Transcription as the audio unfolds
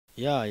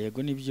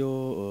yego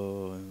nibyo.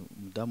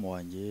 Umudamu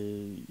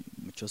wanjye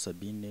Mucyo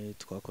Sabine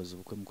twakoze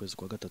ubukwe mu kwezi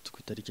kwa gatatu ku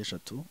itariki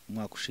 3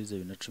 umwaka ushize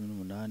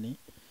 2018,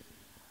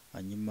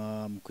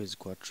 hanyuma mu kwezi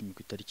kwa 10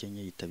 ku itariki 4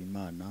 yitaba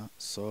Imana.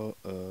 So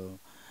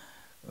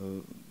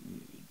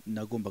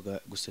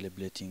nagombaga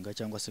gucelebratinga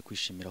cyangwa se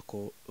kwishimira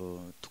ko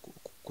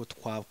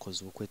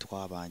twakoze ubukwe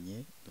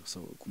twabanye.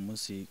 So ku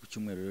munsi ku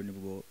cyumweru rero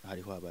nibwo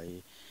hari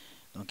habaye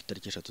donc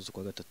itariki 3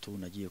 z'ukwa gatatu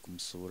nagiye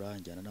kumusura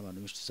njyana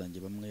n'abantu b'inshuti zanjye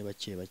bamwe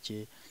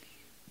bake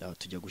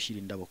tujya gushyira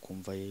indabo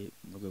kumva ye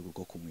mu rwego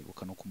rwo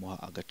kumwibuka no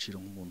kumuha agaciro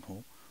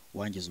nk'umuntu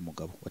wangize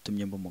umugabo,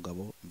 watumye mba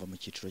umugabo, mva mu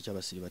cyiciro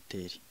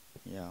cy'abasiribateri.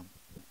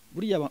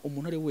 Buriya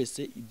umuntu ari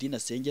wese idini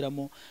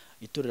asengeramo,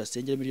 itorero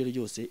asengeramo iryo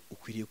ryose,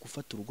 ukwiriye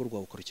gufata urugo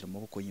rwawe ukarukira mu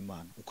maboko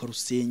y'Imana,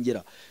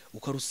 ukarusengera.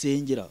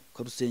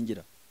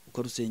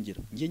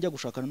 Ngiye njya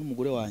gushakana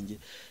n'umugore wanjye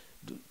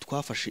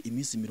twafashe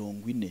iminsi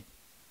 40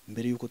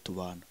 mbere yuko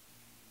tubana.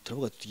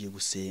 Turavuga tugiye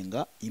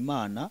gusenga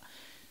Imana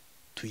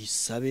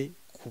tuyisabe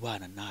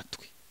kubana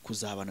natwe,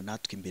 kuzabana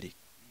natwe imbere.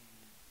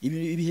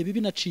 Ibihe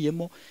bibi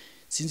naciyemo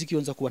sinzi ko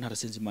iyo nza kuba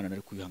ntarasenze Imana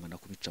nari kubihangana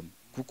kubicamo,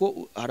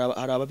 kuko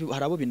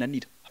hari abo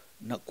binanira.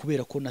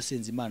 Kubera ko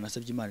nasenze Imana,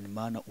 nasabye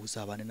Imana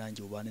uzabane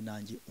nanjye, ubane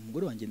nanjye.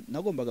 Umugore wanjye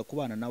nagombaga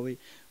kubana nawe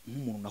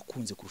nk'umuntu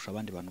nakunze kurusha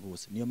abandi bantu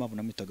bose, niyo mpamvu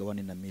namwitaga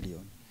 1 na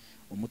miliyoni,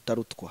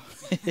 umutarutwa.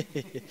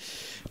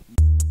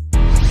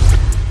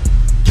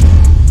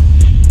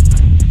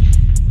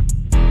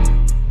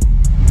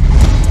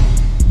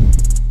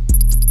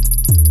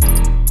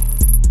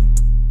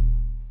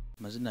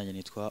 Amazina yanjye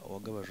nitwa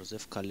Uwagaba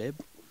Joseph Caleb.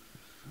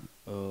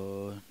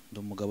 Ndi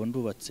umugabo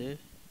ndubatse.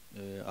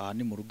 Aha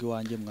ni mu rugo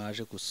iwanjye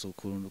mwaje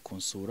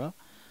kunsura.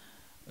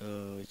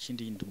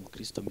 Ikindi ndi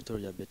umukristo mu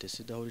itorero rya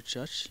Bethesda Holy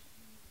Church.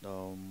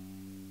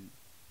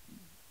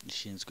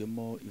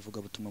 Nishinzwemo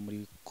ivugabutumwa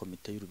muri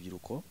komite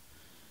y'urubyiruko.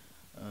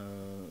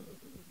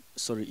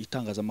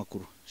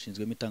 Itangazamakuru.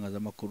 Nshinzwemo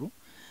itangazamakuru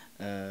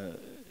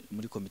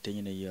muri komite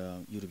nyine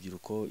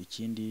y'urubyiruko.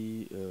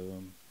 Ikindi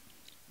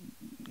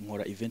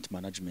nkora event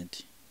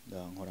management.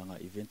 Nkora nka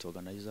event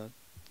organizer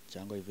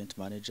cyangwa event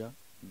manager,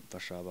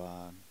 mfasha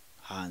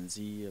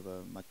abahanzi,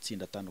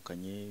 amatsinda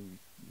atandukanye,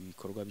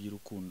 ibikorwa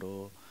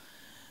by'urukundo.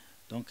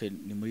 Donc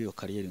ni muri iyo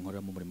kariyeri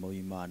nkora mu murimo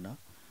w'Imana.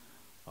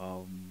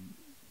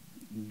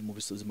 Mu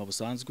buzima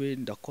busanzwe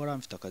ndakora,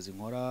 mfite akazi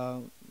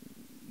nkora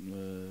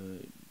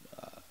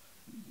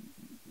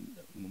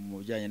mu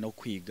bijyanye no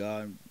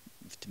kwiga.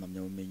 Mfite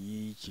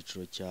impamyabumenyi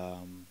icyiciro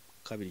cya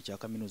 2 cya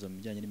kaminuza mu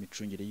bijyanye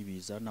n'imicungire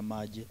y'ibiza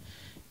n'amage,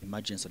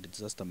 emergency and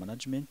disaster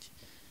management,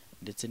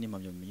 ndetse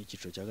n'impamyabumenyi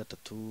icyiciro cya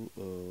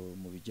 3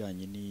 mu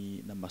bijyanye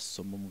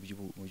n'amasomo mu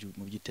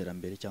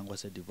by'iterambere cyangwa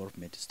se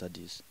development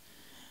studies.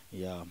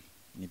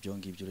 Nibyo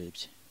ngibyo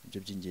urebye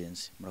ibyo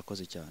by'ingenzi.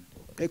 Murakoze cyane.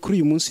 Kuri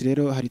uyu munsi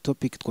rero hari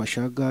topic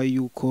twashaga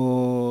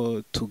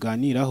yuko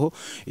tuganiraho.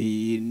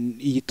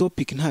 Iyi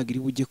topic ntago iri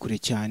bujye kure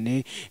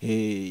cyane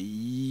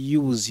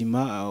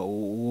y'ubuzima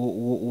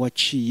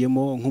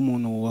waciyemo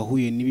nk'umuntu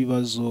wahuye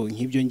n'ibibazo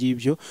nk'ibyo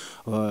ngibyo.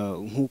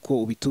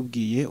 Nk'uko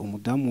ubitubwiye,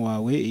 umudamu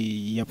wawe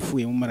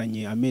yapfuye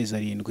mumaranye amezi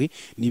 7.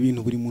 Ni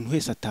ibintu buri muntu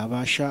wese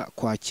atabasha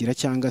kwakira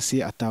cyangwa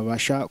se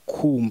atabasha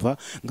kumva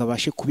ngo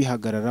abashe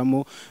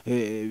kubihagararamo,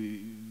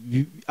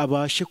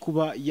 abashe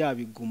kuba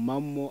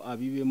yabigumamo,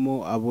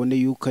 abibemo, abone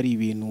yuko ari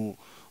ibintu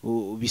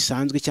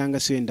bisanzwe cyangwa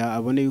se wenda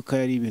abone yuko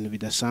ari ibintu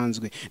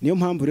bidasanzwe. Niyo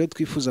mpamvu rero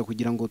twifuza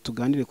kugira ngo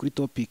tuganire kuri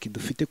topic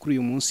dufite kuri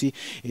uyu munsi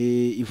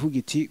ivuga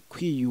iti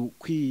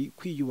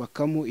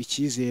kwiyubakamo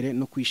icyizere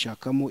no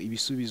kwishakamo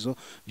ibisubizo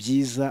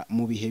byiza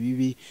mu bihe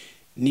bibi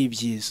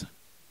n'ibyiza.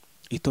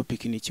 Iyi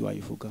topic ni iki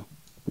wayivugaho?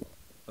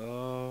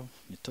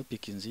 Ni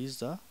topic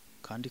nziza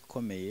kandi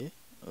ikomeye.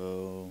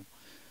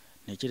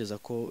 Ntekereza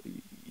ko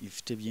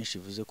ifite byinshi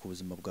ivuze ku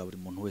buzima bwa buri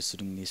muntu wese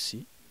uri mu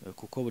isi,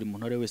 kuko buri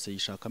muntu wese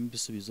yishakamo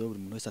ibisubizo, buri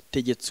muntu wese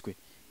ategetswe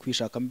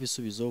kwishakamo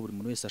ibisubizo, buri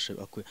muntu wese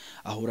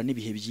ahura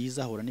n'ibihe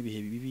byiza, ahura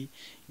n'ibihe bibi.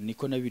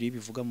 Niko na biri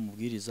bivuga mu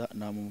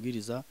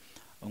mubwiriza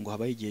ngo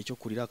habaye igihe cyo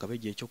kurira, habaye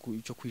igihe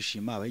cyo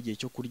kwishima, habaye igihe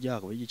cyo kurya,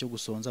 habaye igihe cyo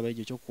gusonza, habaye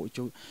igihe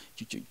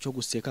cyo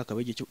guseka,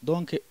 habaye igihe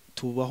donc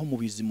tubaho mu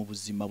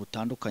buzima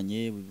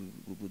butandukanye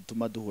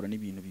butuma duhura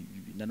n'ibintu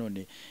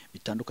nanone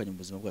bitandukanye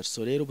mu buzima bwacu.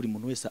 So rero buri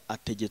muntu wese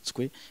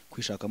ategetswe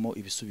kwishakamo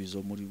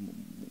ibisubizo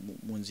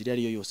mu nzira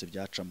ariyo yose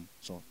byacamo.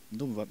 So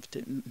ndumva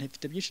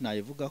mfite byinshi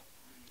nayivugaho.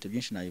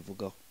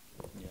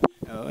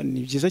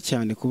 Ni byiza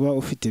cyane kuba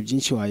ufite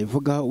byinshi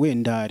wayivuga.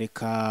 Wenda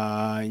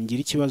reka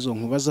ngira ikibazo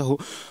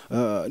nkubazaho,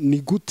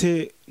 ni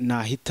gute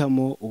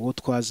nahitamo uwo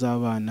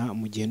twazabana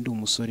mu gihe ndi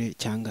umusore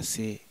cyangwa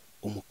se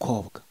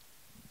umukobwa?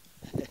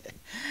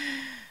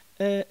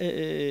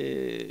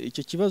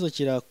 Icyo kibazo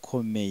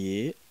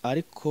kirakomeye,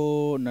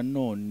 ariko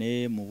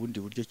nanone mu bundi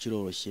buryo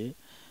kiroroshye.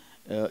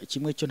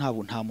 Kimwe cyo nta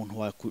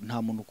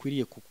muntu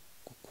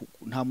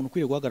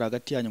ukwiriye guhagarara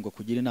hagati yanyu ngo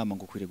kugira inama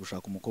ngo ukwiriye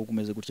gushaka umukobwa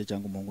umeze gutya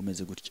cyangwa umuhungu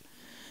umeze gutya.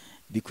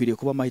 Bikwiriye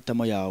kuba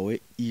amahitamo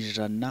yawe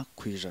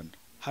 100%.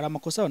 Hari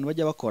amakosa abantu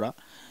bajya bakora,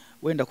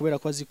 wenda kubera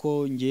ko azi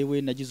ko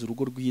ngewe nagize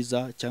urugo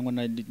rwiza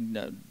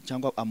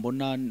cyangwa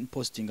ambona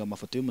postinga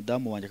amafoto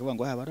y'umudamu wanjye akavuga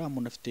ngo hari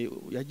umuntu afite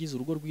yagize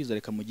urugo rwiza,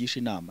 reka mugisha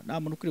inama. Nta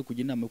muntu ukwiriye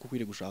kugira inama yo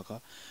kukwiriye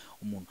gushaka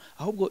umuntu,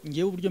 ahubwo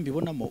ngewe uburyo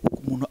mbibonamo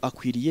umuntu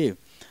akwiriye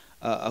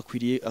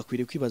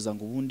kwibaza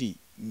ngo ubundi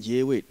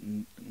ngewe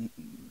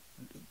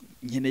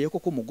nkeneye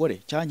koko umugore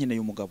cyangwa nkeneye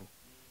umugabo,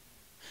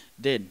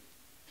 then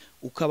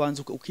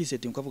ukabanza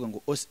ukisetinga ukavuga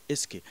ngo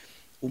eske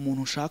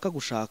umuntu ushaka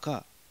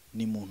gushaka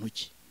ni muntu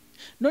ki.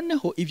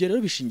 Noneho ibyo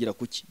rero bishingira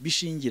kuki?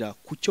 Bishingira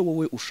ku cyo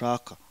wowe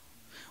ushaka.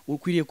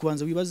 Ukwiriye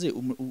kubanza wibaze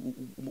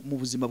mu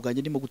buzima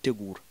bwanjye ndimo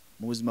gutegura,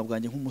 mu buzima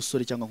bwanjye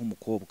nk'umusore cyangwa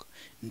nk'umukobwa,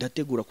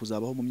 ndategura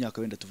kuzabaho mu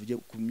myaka wenda tuvuge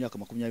ku myaka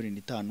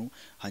 25,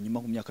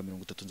 hanyuma mu myaka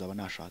 30 nzaba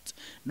nashatse.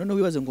 Noneho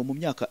wibaze ngo mu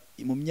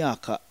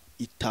myaka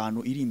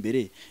 5 iri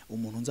imbere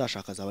umuntu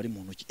nzashaka azaba ari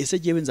muntu ki? Ese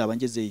jewe nzaba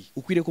ngezeye?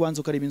 Ukwiriye kubanza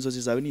ukareba inzozi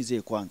zawe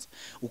nizeye kwanza.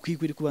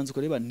 Ukwiriye kubanza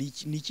ukareba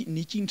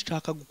niki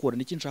nshaka gukora,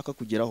 niki nshaka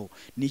kugeraho,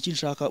 niki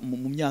nshaka mu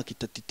myaka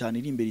 3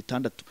 iri imbere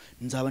 6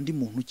 nzaba ndi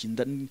muntu ki,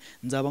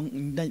 nzaba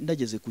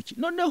ndageze kuki.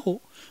 Noneho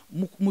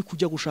mu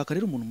kujya gushaka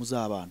rero umuntu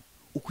muzabana,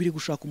 ukwiriye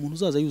gushaka umuntu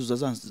uzaza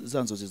yuzuza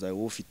za nzozi zawe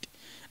wowe ufite.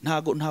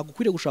 Ntago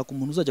ukwiriye gushaka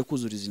umuntu uzajya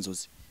kuzuriza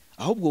inzozi,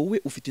 ahubwo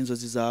wowe ufite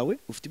inzozi zawe,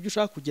 ufite ibyo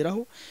ushaka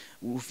kugeraho,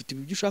 ufite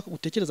ibyo ushaka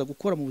gutekereza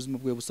gukora mu buzima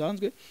bwawe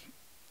busanzwe.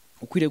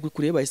 Ukwiriye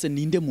kureba ese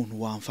ninde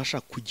muntu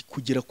wamfasha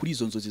kugera kuri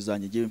izo nzozi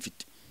zanjye ngewe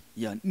mfite.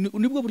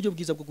 Nibwo buryo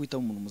bwiza bwo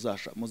guhitamo umuntu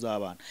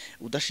muzabana,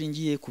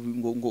 udashingiye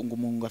ngo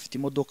umuntu afite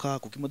imodoka,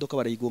 kuko imodoka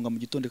barayigonga mu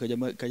gitondo ikajya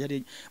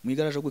mu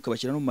igaraje ahubwo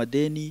ikabashyira no mu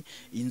madeni,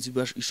 inzu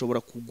ishobora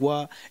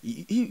kugwa,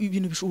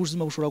 ibintu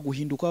ubuzima bushobora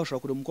guhinduka.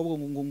 Ushobora kureba umukobwa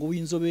ngo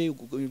w'inzobe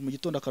mu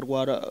gitondo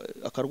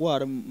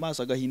akarwara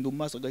maso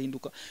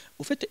agahinduka.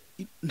 Ufite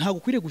ntabwo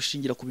ukwiriye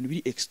gushingira ku bintu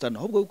biri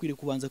external, ahubwo ukwiriye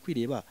kubanza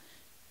kwireba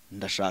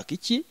ndashaka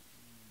iki,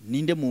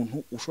 ninde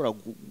muntu ushobora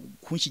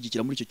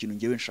kunshyigikira muri icyo kintu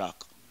ngewe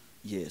nshaka.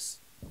 Yes,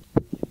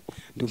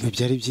 ndumva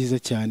byari byiza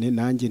cyane,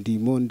 nanjye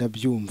ndimo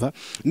ndabyumva.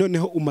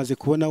 Noneho umaze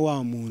kubona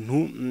wa muntu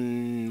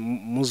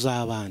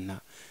muzabana,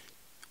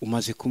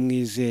 umaze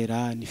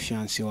kumwizera, ni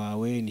fiancé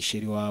wawe, ni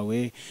sheri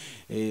wawe,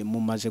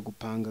 mumaze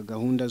gupanga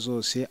gahunda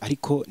zose,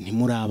 ariko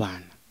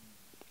ntimurabana.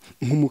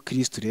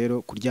 Nk'umukristo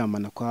rero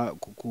kuryamana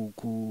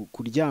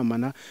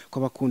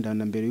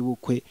kw'abakundana mbere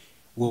y'ubukwe,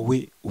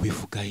 wowe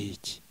ubivuga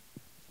iki?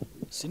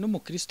 Si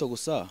n'umukristo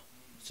gusa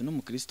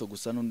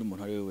n'undi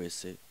muntu ari we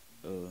wese.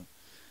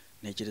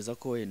 Ntekereza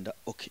ko wenda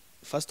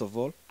first of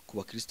all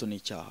kuba Kristo ni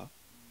icyaha,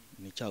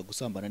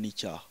 gusambana ni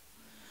icyaha.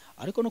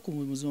 Ariko no ku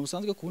buzima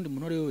busanzwe ku wundi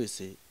muntu ari we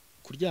wese,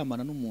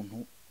 kuryamana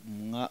n'umuntu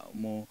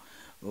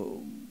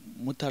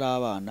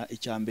mutarabana,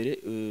 icyambere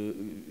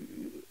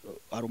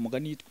hari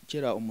umugani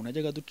kera umuntu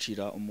ajyaga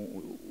ducira,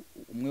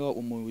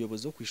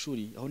 umuyobozi wo ku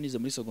ishuri aho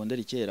nize muri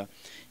secondaire kera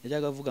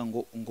yajyaga avuga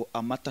ngo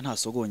amata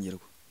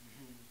ntasogongerwa.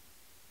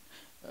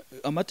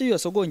 Amata iyo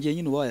yasogongeye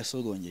nyine uba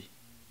yasogongeye.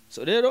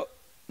 So rero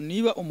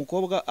niba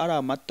umukobwa ari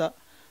amata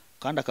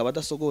kandi akaba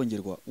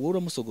adasogongerwa, wowe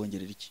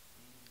uramusogongerera iki?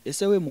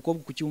 Ese we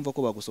mukobwa kucyumva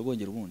ko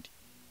bagusogongera ubundi?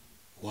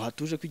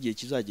 Wahatuje ko igihe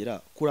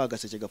kizagera kuri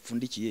agaseke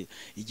gapfundikiye,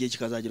 igihe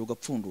kikazagera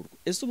ugapfundurwa.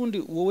 Ese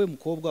ubundi wowe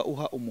mukobwa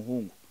uha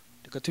umuhungu,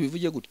 reka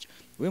tubivuge gutya,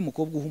 wowe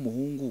mukobwa uha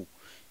umuhungu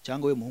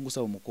cyangwa wowe muhungu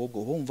usaba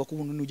umukobwa, uba wumva ko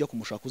ubundi nujya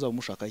kumushaka uzaba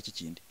umushaka iki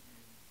kindi?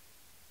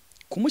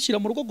 Kumushyira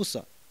mu rugo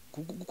gusa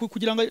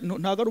kugira ngo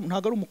ntago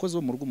ari umukozi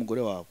wo mu rugo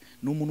umugore wawe,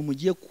 ni umuntu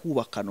mugiye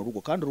kubakana urugo.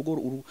 Kandi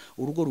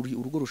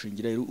urugo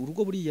rushingira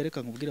urugo buriya,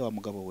 reka nkubwire wa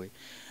mugabo we,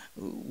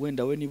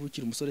 wenda we niba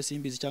ukiri umusore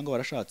simbizi cyangwa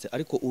warashatse,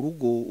 ariko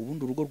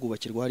ubundi urugo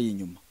rwubakirwa hari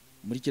inyuma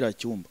muri kiriya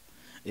cyumba.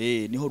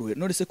 Niho ruhe.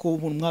 None se ko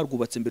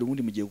mwarwubatse mbere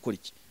ubundi mugiye gukora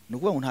iki? Ni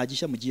ukuvuga ngo nta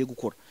gishya mugiye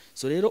gukora.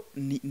 So rero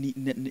ni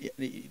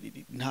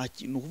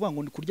ukuvuga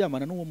ngo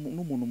kuryamana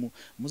n'umuntu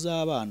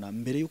muzabana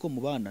mbere yuko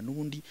mubana,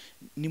 n'ubundi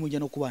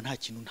nimujya no kuba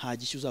nta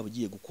gishya uzaba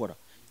ugiye gukora.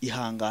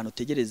 Ihangano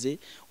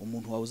utegereze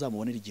umuntu wawe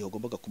uzamubonera igihe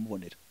ugombaga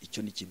kumubonera. Icyo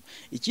ni kimwe.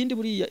 Ikindi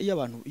buriya iyo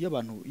abantu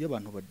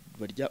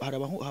barya, hari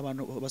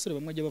abantu abasore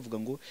bamwe bajya bavuga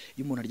ngo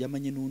iyo umuntu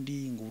aryamanye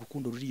n'undi ngo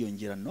urukundo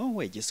ruriyongera. No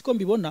way, siko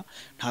mbibona.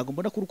 Ntago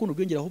mbona ko urukundo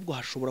rwiyongera, ahubwo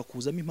hashobora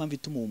kuzamo impamvu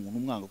ituma umuntu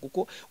umwanga,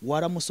 kuko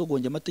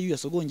waramusogongeye amata. Iyo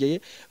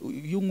yasogongeye,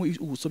 iyo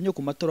usomye ku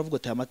mata uravuga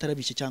ati amata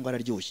arabishye cyangwa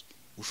araryoshye,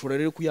 ushobora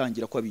rero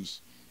kuyangira ko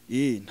abishye.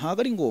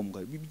 Ntago ari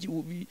ngombwa,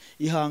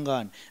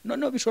 ihangane.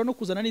 Noneho bishobora no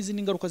kuzana n'izindi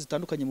ngaruka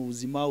zitandukanye mu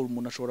buzima.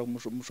 Umuntu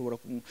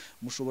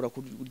mushobora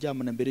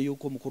kuryamana mbere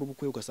yuko mukora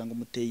ubukwe, ugasanga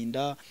muteye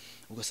inda,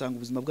 ugasanga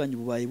ubuzima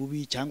bwanyu bubaye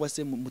bubi, cyangwa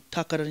se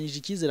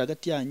mutakaranije icyizere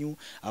hagati yanyu.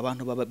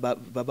 Abantu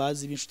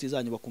babazi b'inshuti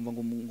zanyu bakumva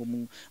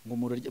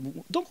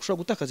donc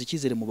ushobora gutakaza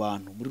icyizere mu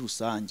bantu muri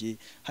rusange.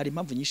 Hari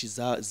impamvu nyinshi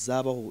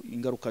zabaho,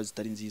 ingaruka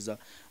zitari nziza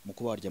mu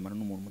kuba waryamana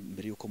n'umuntu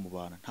mbere yuko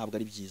mubana. Ntabwo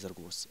ari byiza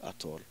rwose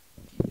at all.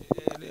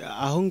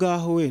 Aho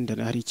ngaho wenda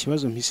hari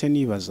ikibazo mpise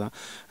nibaza,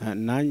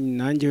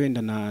 nanjye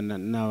wenda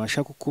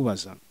nabasha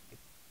kukubaza.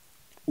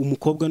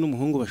 Umukobwa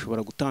n'umuhungu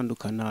bashobora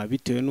gutandukana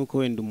bitewe nuko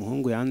wenda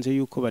umuhungu yanze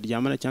yuko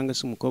baryamana, cyangwa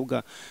se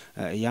umukobwa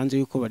yanze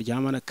yuko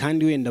baryamana,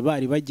 kandi wenda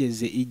bari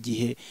bageze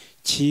igihe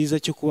cyiza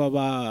cyo kuba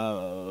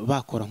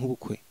bakora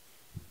nk'ubukwe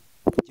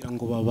kugira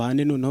ngo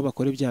babane, noneho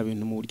bakore bya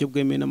bintu mu buryo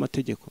bwemewe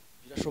n'amategeko.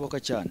 birashoboka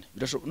cyane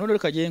none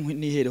reka giye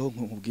nihereho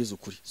nkubwiza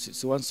ukuri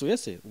si wansuye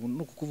se ubu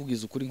nuko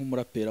kuvugiza ukuri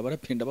nk'umurapera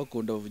abarapera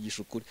ndabakunda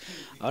bavugisha ukuri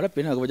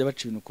abarapera ntabwo bajya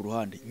baca ibintu ku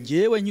ruhande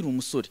ngewe nkiri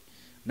umusore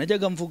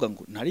najyaga mvuga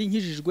ngo nari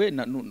nkijijwe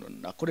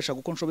nakoresha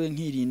guko nshoboye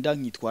nkirinda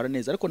nkitwara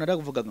neza ariko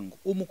naravugaga ngo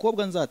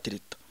umukobwa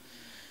nzatereta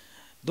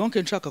donc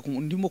nshaka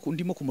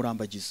ndimo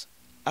kumurambagiza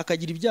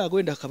akagira ibyago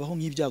wenda akabaho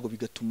nk'ibyago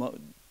bigatuma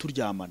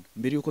turyamana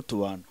mbere yuko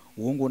tubana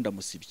uwo ngo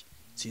ndamusibye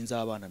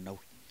sinzabana nawe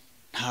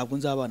ntabwo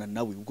nzabana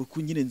nawe ubwo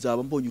kunyine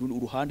nzaba mbonye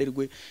uruhande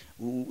rwe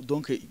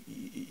donc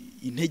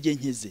intege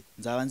nkeze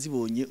nzaba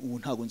nzibonye ubu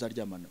ntabwo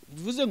nzaryamana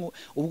bivuze ngo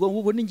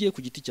ubwo ningiye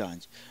ku giti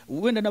cyanjye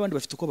wenda nabandi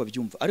bafite uko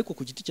babyumva ariko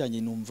ku giti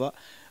cyanjye numva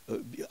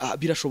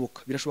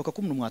birashoboka ko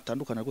umuntu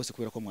mwatandukana rwose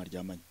kubera ko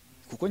mwaryamanye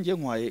kuko ngiye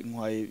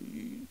nkwaye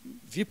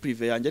vie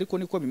privé yanjye ariko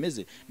niko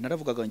bimeze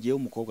naravugaga ngiye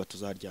umukobwa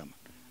tuzaryamana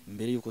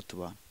mbere yuko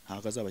tubana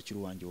ntabwo azabakira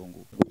uwanjye wo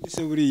nguwo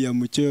ese buriya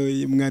Mucyo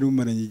mwari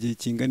mumaranye igihe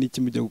kingana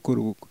iki mujya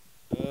gukora ubukwe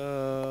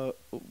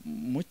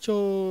Mucyo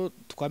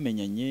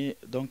twamenyanye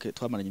donc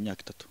twamaranye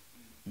imyaka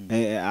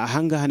 3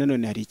 ahangaha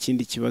nanone hari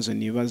ikindi kibazo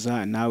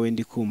nibaza nawe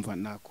ndi kumva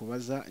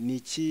nakubaza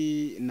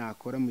niki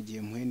nakora mu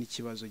gihe mpuye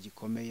n'ikibazo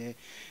gikomeye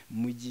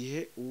mu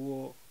gihe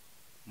uwo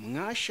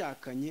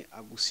mwashakanye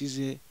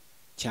agusize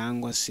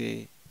cyangwa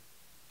se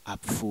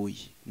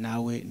apfuye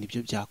nawe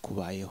nibyo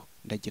byakubayeho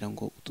ndagira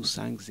ngo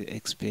udusangize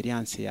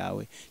experience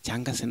yawe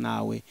cyangwa se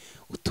nawe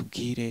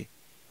utubwire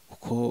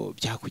uko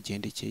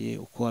byakugendekeye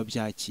uko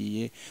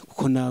wabyakiye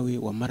kuko nawe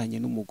wamaranye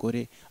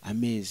n'umugore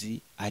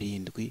amezi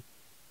 7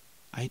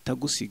 ahita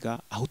gusiga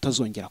aho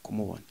utazongera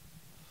kumubona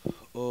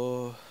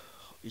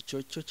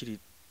icyo kiri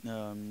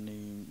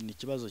ni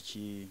ikibazo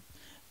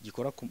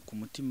gikora ku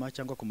mutima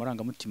cyangwa ku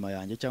marangamutima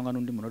yanjye cyangwa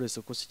n'undi muntu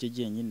wese ko sike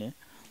nyine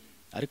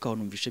ariko aho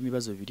numvishemo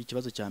ibibazo bibiri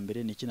ikibazo cya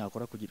mbere ni iki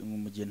nakora kugira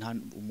mu gihe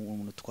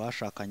umuntu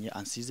twashakanye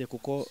ansize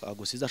kuko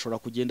agusize ashobora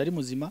kugenda ari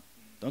muzima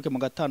donc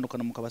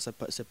mugatandukana mukaba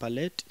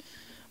separate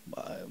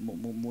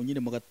nyine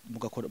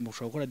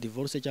mushobora gukora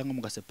divorce cyangwa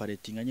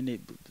mugaseparatinga nyine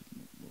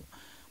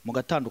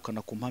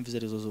mugatandukana ku mpamvu izo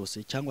arizo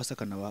zose cyangwa se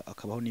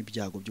akabaho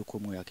n'ibyago by'uko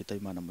umwe yakitaba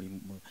Imana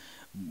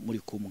muri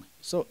kumwe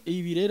so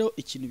ibi rero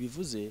ikintu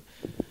bivuze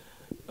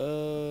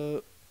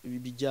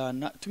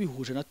bijyana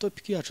tubihuje na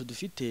topic yacu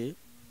dufite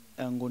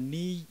ngo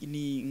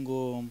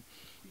ngo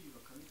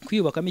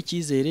kwiyubakamo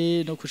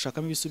icyizere no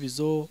kwishakamo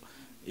ibisubizo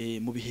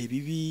mu bihe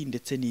bibi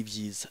ndetse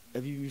n'ibyiza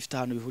bifite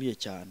ahantu bihuriye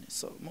cyane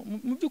so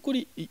mu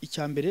by'ukuri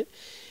icyambere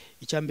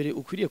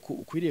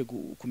ukwiriye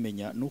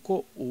kumenya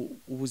nuko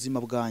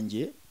ubuzima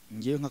bwanjye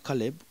ngiye nka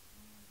Caleb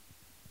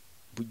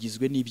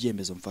bugizwe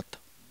n'ibyemezo mfata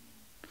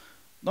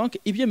donc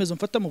ibyemezo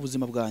mfata mu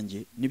buzima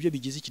bwanjye nibyo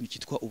bigize ikintu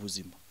cyitwa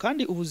ubuzima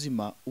kandi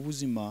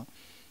ubuzima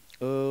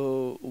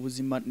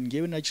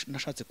ngewe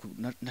nashatse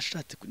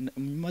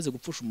maze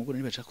gupfusha umugore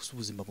nibashaka ko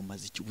ubuzima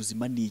bumaze iki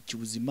ubuzima ni iki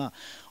ubuzima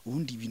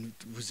ubundi ibintu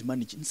ubuzima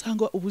ni iki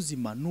nsanga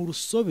ubuzima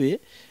n'urusobe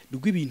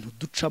rw'ibintu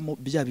ducamo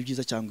byaba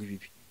byiza cyangwa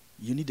ibibi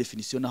iyo ni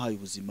definition nahaye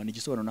ubuzima ni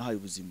igisobanuro nahaye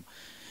ubuzima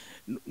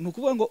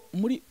nukuvuga ngo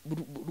muri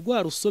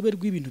rwa rusobe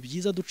rw'ibintu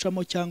byiza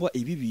ducamo cyangwa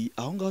ibibi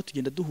aho ngaho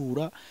tugenda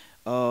duhura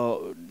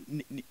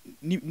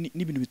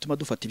n'ibintu bituma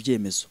dufata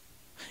ibyemezo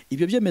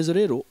ibyo byemezo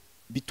rero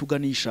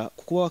bituganisha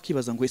kuko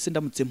wakibaza ngo ese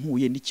ndamutse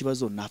mpuye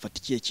n'ikibazo nafata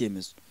ikihe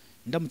cyemezo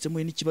ndamutse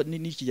mpuye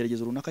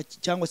n'ikigeragezo runaka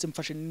cyangwa se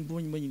mfashe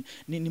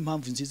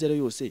n'impamvu nziza rero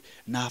yose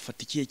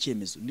nafata ikihe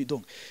cyemezo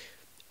donc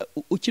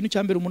ikintu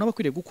cya mbere umuntu aba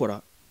akwiriye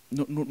gukora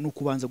ni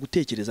ukubanza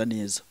gutekereza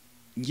neza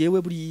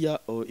ngewe buriya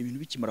ibintu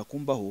bikimara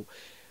kumbaho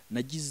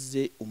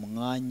nagize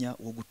umwanya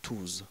wo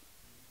gutuza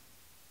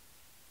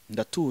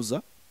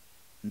ndatuza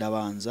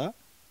ndabanza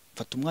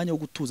mfata umwanya wo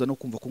gutuza no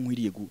kumva ko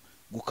nkwiriye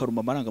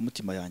gukaruma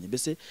amarangamutima yanjye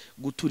mbese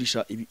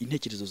guturisha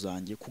intekerezo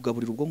zanjye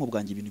kugaburira ubwonko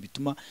bwanjye ibintu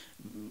bituma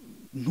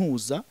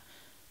ntuza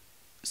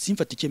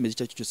simfata icyemezo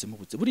icyo cyose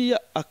mubutse buriya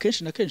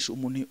akenshi na kenshi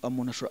umuntu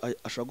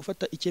ashobora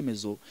gufata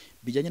icyemezo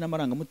bijyanye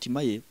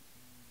n'amarangamutima ye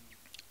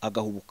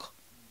agahubuka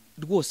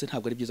rwose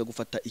ntabwo ari byiza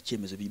gufata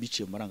icyemezo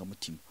biciye mu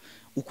marangamutima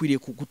ukwiriye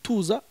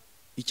gutuza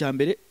icya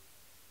mbere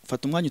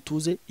fata umwanya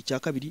utuze icya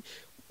kabiri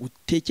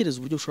utekereza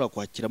uburyo ushobora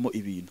kwakiramo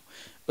ibintu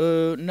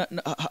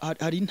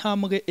hari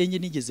intambwe enye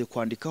nigeze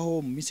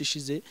kwandikaho mu minsi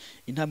ishize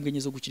intambwe enye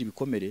zo gukira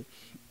ibikomere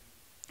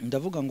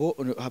ndavuga ngo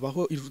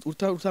habaho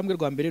urutambwe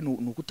rwa mbere ni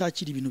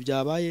ukutakira ibintu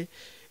byabaye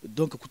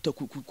donc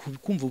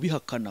kumva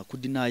ubihakana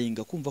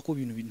kudinayinga kumva ko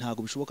ibintu ntago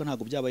bishoboka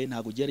ntago byabaye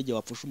ntago giye igihe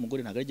wapfusha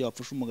umugore ntago ari igihe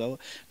wapfusha umugabo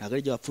ntago ari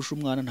igihe wapfusha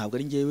umwana ntago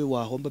ari ngewe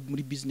wahomba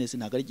muri business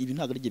ntago ari ibintu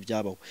ntago ari igihe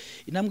byabaho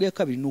intambwe ya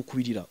kabiri ni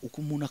ukubirira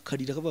uko umuntu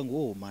akarira akavuga ngo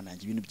oh mana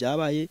ngi ibintu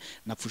byabaye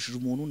napfushije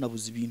umuntu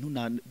nabuze ibintu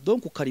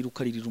donc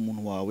ukaririra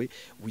umuntu wawe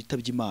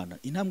witabye Imana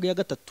intambwe ya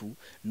gatatu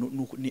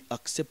ni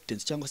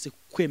acceptance cyangwa se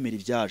kwemera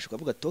ibyaje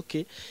ukavuga ati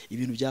okay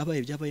ibintu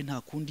byabaye nta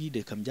kundi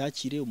reka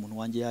mbyakire umuntu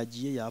wanjye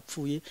yagiye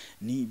yapfuye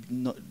ni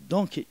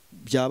donc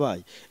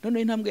byabaye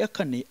none intambwe ya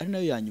kane ari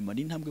nayo ya nyuma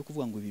ni intambwe yo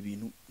kuvuga ngo ibi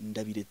bintu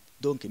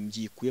donc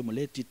mbyikuye mu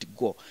let it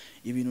go,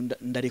 ibintu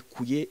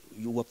ndarekuye,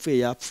 wapfuye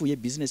yapfuye,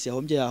 business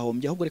yahombye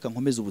ahubwo reka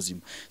nkomeze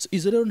ubuzima. So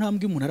izo rero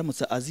ntambwe umuntu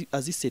aramutse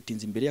azi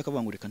settings imbere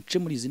y'akavuga ngo reka nce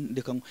muri izi,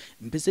 reka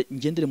mbese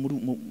ngendere muri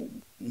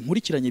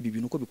nkurikiranye ibi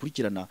bintu uko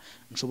bikurikirana,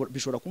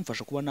 bishobora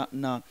kumfasha kuba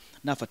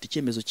nafata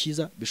icyemezo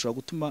cyiza, bishobora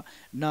gutuma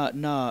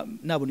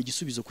nabona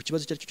igisubizo ku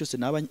kibazo cyaricyo cyose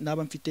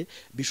naba mfite,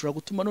 bishobora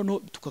gutuma noneho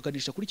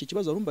tukaganisha kuri iki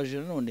kibazo warumbajije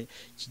nanone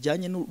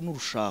kijyanye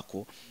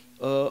n'urushako.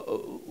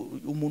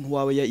 Umuntu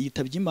wawe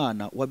yitabye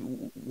Imana,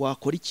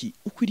 wakora iki?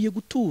 Ukwiriye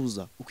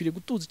gutuza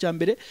icya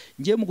mbere.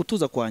 Ngiye mu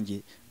gutuza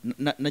kwanjye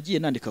nagiye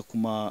nandika ku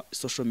ma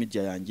social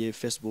media yanjye,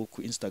 Facebook,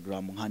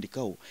 Instagram,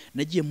 nkandikaho,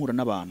 nagiye mpura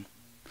n'abantu,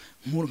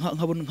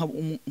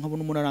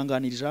 nkabona umuntu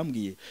aranganirije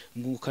ambwiye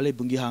ngo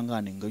Caleb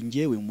ngihangane, ngo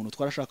ngewe umuntu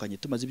twarashakanye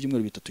tumaze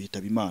ibyumweru 3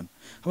 yitaba Imana.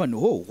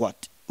 Abantu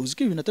what, uzi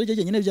ko ibintu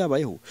atari nyine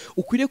byabayeho?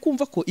 Ukwiriye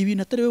kumva ko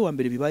ibintu atari we wa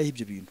mbere bibayeho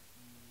ibyo bintu.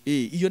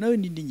 Iyo nawe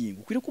n'indi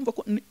ngingo ukwiriye kumva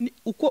ko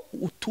uko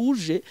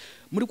utuje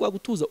muri kwa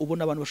gutuza,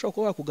 ubona abantu bashobora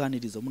kuba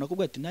bakuganiriza, umuntu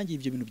akubwira ati nanjye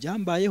ibyo bintu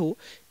byambayeho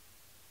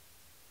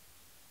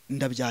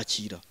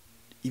ndabyakira,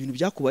 ibintu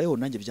byakubayeho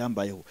nanjye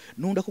byambayeho.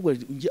 Nundi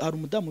akubwira, hari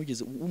umudamu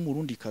wigeze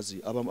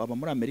w'umurundikazi aba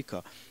muri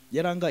Amerika,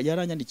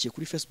 yaranyandikiye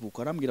kuri Facebook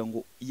arambwira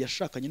ngo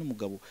yashakanye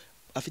n'umugabo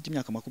afite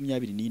imyaka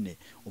 24,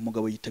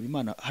 umugabo yitaba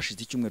Imana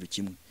hashize icyumweru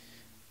kimwe,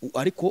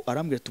 ariko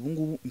arambwira ati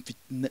ubungubu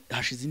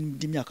hashize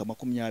indi myaka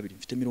 20,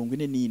 mfite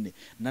 44,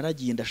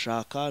 naragiye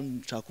ndashaka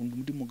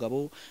undi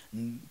mugabo,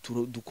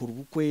 dukora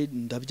ubukwe,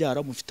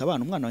 ndabyara, mufite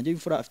abana, umwana wanjye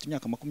w'imfura afite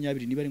imyaka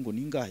 20, niba ari ngo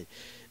ningahe.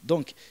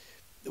 Donc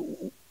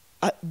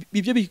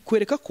ibyo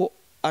bikwereka ko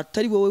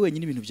atari wowe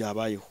wenyine ibintu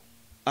byabayeho,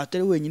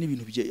 atari wenyine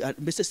ibintu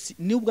mbese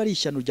nubwo ari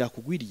ishyano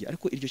ryakugwiriye,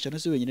 ariko iryo shyano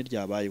si wenyine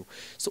ryabayeho.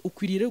 So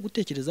ukwiriye rero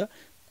gutekereza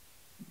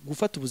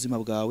gufata ubuzima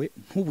bwawe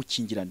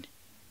ntubukingirane,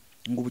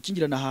 ngo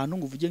ubukingirane ahantu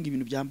ngo uvuge ngo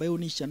ibintu byambayeho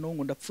n'ishyano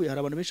ngo ndapfuye. Hari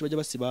abantu benshi bajya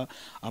basiba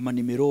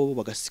amanimero,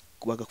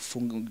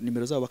 bagafunga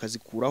nimero zabo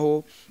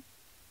bakazikuraho,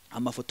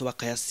 amafoto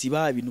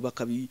bakayasiba, ibintu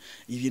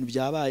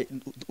byabaye.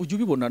 Ujye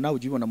ubibona nawe,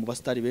 ujye ubibona mu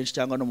bastari benshi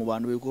cyangwa no mu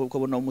bantu,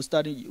 ukabona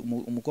umustari,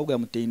 umukobwa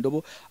yamuteye indobo,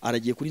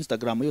 aragiye kuri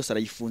Instagram yose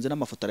arayifunze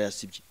n'amafoto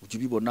arayasibye. Ujye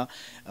ubibona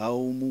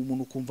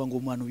umuntu kumva ngo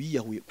umuntu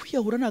yiyahuye.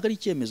 Kwiyahura ntago ari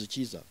icyemezo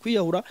cyiza,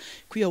 kwiyahura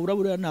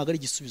buriya ntago ari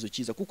igisubizo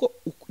cyiza, kuko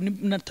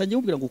natangiye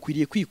mubwira ngo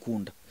ukwiriye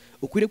kwikunda.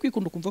 Ukwiriye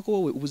kwikunda ukumva ko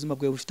wowe ubuzima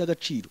bwawe bufite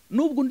agaciro,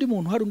 nubwo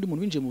hari undi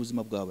muntu winjiye mu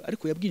buzima bwawe,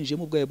 ariko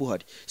yabwinjiyemo ubwawe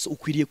buhari. So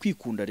ukwiriye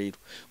kwikunda rero.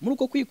 Muri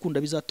uko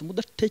kwikunda bizatuma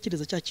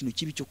udatekereza cya kintu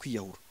kibi cyo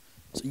kwiyahura.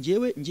 So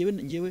ngewe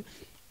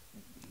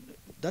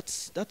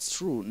that's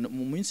true.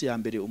 Mu minsi ya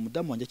mbere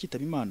umudamu wanjye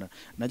akitaba Imana,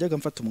 najyaga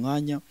mfata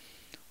umwanya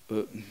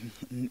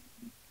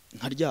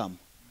nkaryama,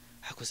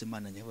 ariko se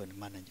Imana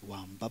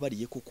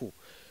wambabariye kuko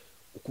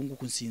uko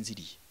nguko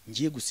nsinziriye,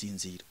 ngiye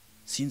gusinzira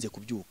sinze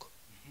kubyuka.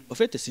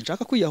 Ofete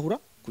sinshaka kwiyahura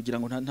kugira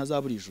ngo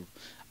ntazabura ijuru,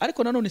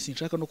 ariko nanone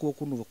sinshaka no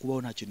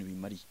kubaho nta kintu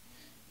bimariye.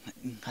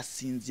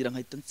 Nkasinzira,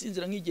 nkahita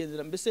nsinzira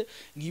nkigendera, mbese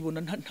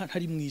nkibona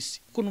ntari mu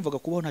isi, kuko numvaga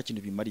kubaho nta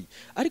kintu bimariye.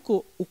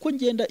 Ariko uko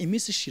ngenda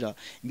iminsi ishira,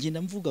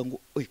 ngenda mvuga ngo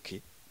okay,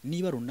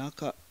 niba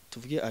runaka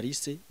tuvuge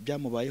Alice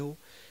byamubayeho,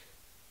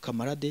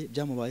 Kamarade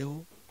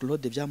byamubayeho,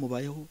 Claude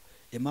byamubayeho,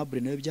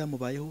 Aimable nawe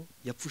byamubayeho,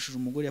 yapfushije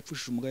umugore,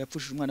 yapfushije umugabo,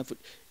 yapfushije umwana,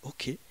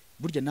 okay,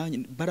 burya nanjye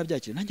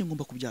barabyakira, nanjye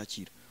ngomba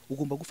kubyakira.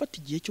 Ugomba gufata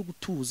igihe cyo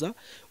gutuza,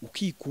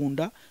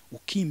 ukikunda,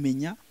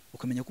 ukimenya,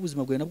 ukamenya ko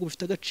ubuzima bwawe nabwo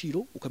bufite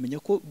agaciro, ukamenya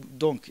ko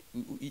donc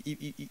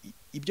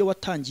ibyo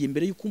watangiye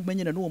mbere y'uko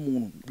umenyana n'uwo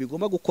muntu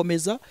bigomba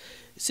gukomeza,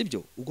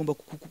 sibyo? Ugomba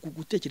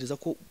gutekereza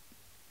ko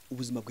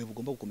ubuzima bwawe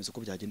bugomba gukomeza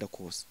ko byagenda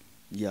kose.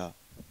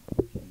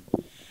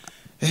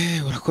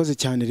 Urakoze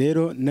cyane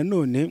rero.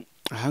 Nanone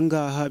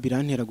ahangaha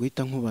birantera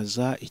guhita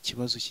nkubaza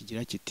ikibazo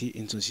kigira kiti,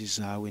 inzozi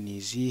zawe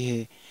ni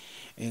izihe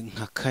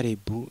nka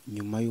Caleb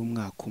nyuma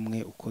y'umwaka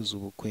umwe ukoze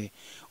ubukwe,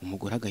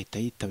 umugore agahita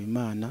yitaba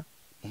Imana,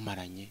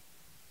 mumaranye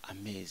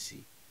amezi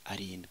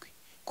 7?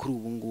 Kuri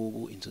ubu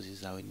ngubu inzozi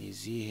zawe ni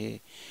izihe?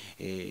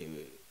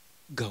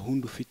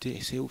 Gahunda ufite,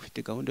 ese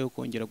ufite gahunda yo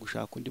kongera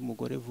gushaka undi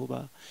mugore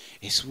vuba?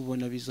 Ese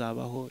ubona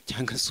bizabaho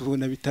cyangwa se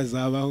ubona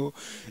bitazabaho?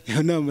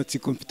 Iyo ni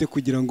amatsiko mfite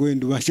kugira ngo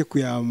wenda ubashe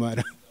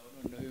kuyamara.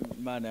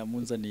 Imana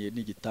yamunzaniye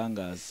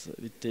n'igitangaza.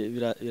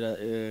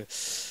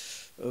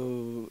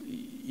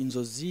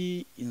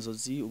 Inzozi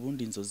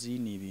ubundi inzozi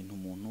ni ibintu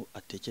umuntu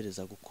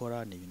atekereza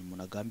gukora, ni ibintu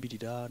umuntu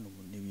agambirira,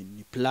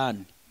 ni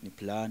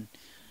plan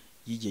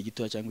y'igihe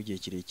gito cyangwa igihe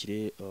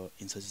kirekire.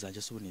 Inzozi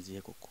zanjye se ubu ni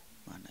zihe koko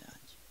Mana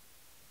yanjye?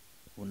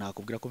 Ubu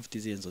nakubwira ko mfite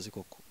izihe nzozi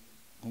koko?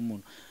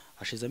 Nk'umuntu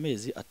hashize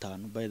amezi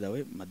 5, by the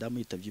way, madamu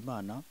yitabye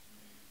Imana,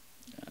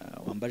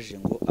 wambajije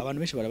ngo abantu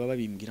benshi baraba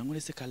babimbwira ngo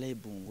ese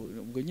Caleb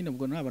ngo nyine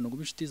ubwo n'abantu ngo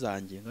inshuti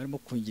zanjye ngo arimo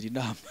kungira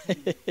inama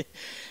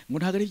ngo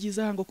ntago ari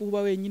byiza ngo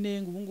kuba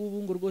wenyine, ngo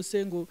ubungubu ngo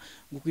rwose ngo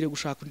ukwiriye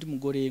gushaka undi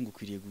mugore, ngo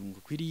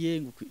ukwiriye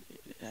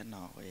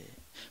nawe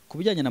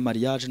kubijyanye na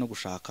mariage no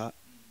gushaka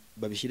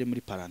babishyire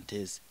muri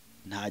parenthèse.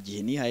 Nta gihe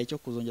nihaye cyo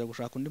kuzongera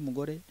gushaka undi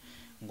mugore,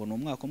 ngo ni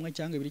umwaka umwe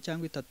cyangwa 2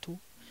 cyangwa 3.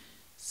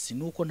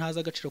 Sinuko ntaza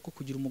agaciro ko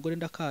kugira umugore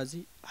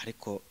ndakazi,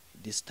 ariko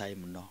this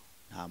time no,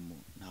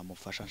 nta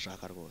mufasha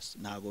nshaka rwose,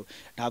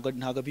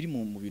 ntago biri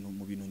mu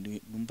bintu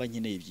numva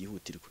nkeneye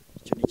byihutirwa.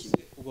 Icyo ni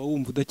kimwe. uba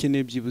wumva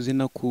udakeneye byibuze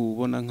no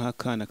kubona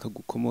nk'akana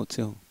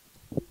kagukomotseho?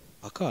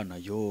 Akana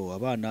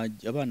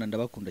abana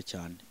ndabakunda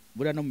cyane,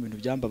 buriya no mu bintu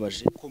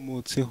byambabaje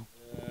komotseho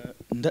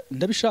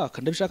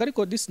ndabishaka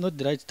ariko this is not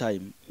the right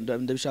time.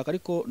 Ndabishaka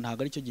ariko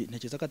ntago ari cyo gihe,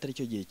 ntekereza ko atari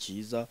cyo gihe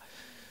cyiza,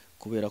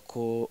 kubera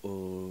ko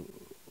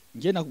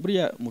njye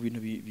buriya mu bintu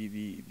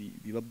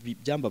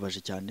byambabaje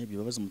cyane,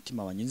 bibabaza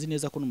umutima wanjye, nzi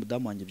neza ko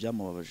n'umudamu wanjye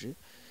byamubabaje,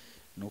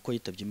 nuko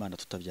yitabye Imana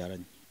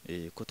tutabyaranye.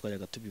 Ko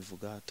twajaga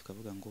tubivuga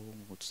tukavuga ngo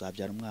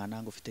tuzabyara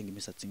umwana ngo ufite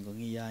imisatsi ngo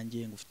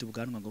nk'iyanjye, ngo ufite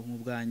ubwanwa ngo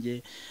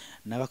nk'ubwanjye,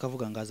 nawe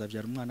akavuga ngo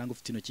azabyara umwana ngo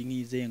ufite intoki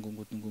nk'ize,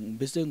 ngo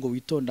mbese ngo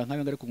witonda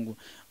nkabe, ariko ngo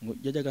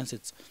yajyaga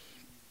ansetsa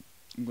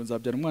ngo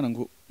nzabyara umwana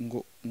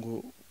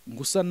ngo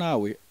usa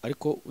nawe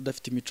ariko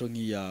udafite imico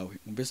nk'iyawe,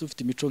 mbese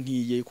ufite imico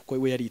nk'iye, kuko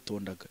we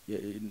yaritondaga.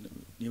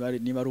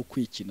 Niba ari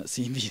ukwikina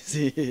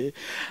simbizi,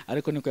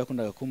 ariko niko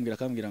yakundaga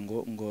akambwira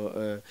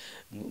ngo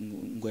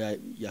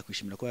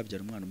yakwishimira ko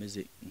yabyara umwana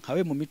umeze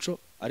nkawe mu mico,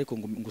 ariko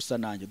ngo usa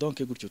nanjye. Donc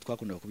gutyo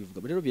twakundaga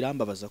kubivuga. Rero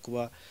birambabaza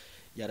kuba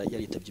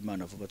yaritabye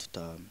Imana vuba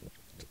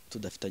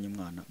tudafitanye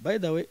umwana. By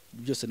the way,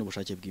 byose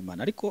n'ubushake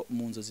bw'Imana, ariko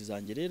mu nzozi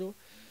zanjye rero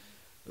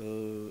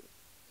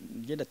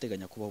ngenda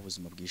teganya kubaho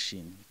ubuzima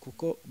bwishimye,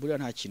 kuko buriya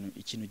nta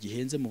ikintu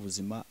gihenze mu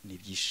buzima ni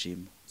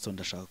ibyishimo. So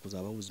ndashaka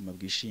kuzabaho ubuzima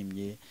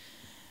bwishimye,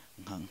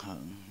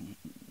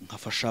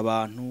 nkafasha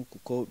abantu,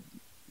 kuko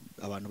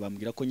abantu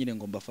bambwira ko nyine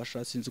ngo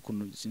mbafasha, sinzi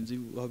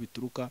aho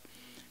bituruka,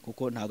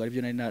 kuko ntago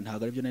aribyo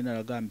nari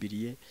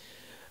naragambiriye.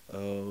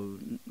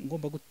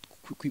 Ngomba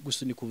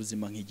gusunika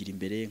ubuzima nkigira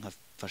imbere,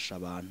 nkafasha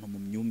abantu mu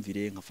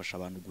myumvire, nkafasha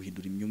abantu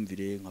guhindura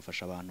imyumvire,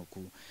 nkafasha abantu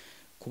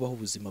kubaho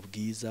ubuzima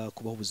bwiza,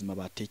 kubaho ubuzima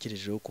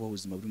batekerejeho, kubaho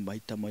ubuzima buri mu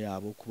mahitamo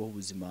yabo, kubaho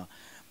ubuzima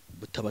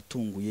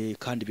butabatunguye,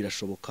 kandi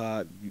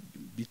birashoboka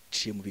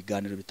biciye mu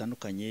biganiro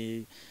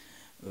bitandukanye.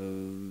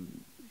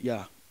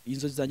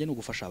 Inzozi zanjye ni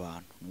ugufasha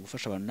abantu,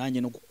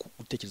 nanjye no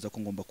gutekereza ko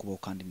ngomba kubaho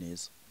kandi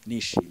neza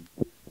nishimye.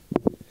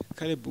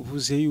 Caleb,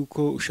 uvuze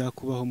yuko ushaka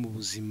kubaho mu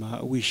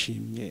buzima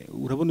wishimye,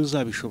 urabona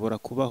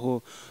uzabishobora kubaho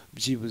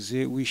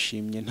byibuze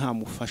wishimye nta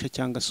mufasha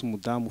cyangwa se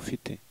umudamu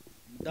ufite?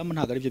 Umudamu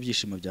ntabwo ari byo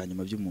byishimo bya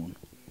nyuma by'umuntu.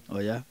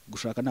 Oya,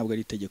 gushaka ntabwo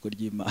ari itegeko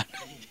ry'Imana.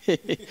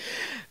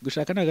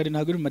 Gushaka ntabwo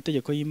ari mu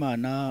mategeko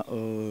y'Imana.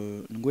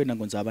 Wenda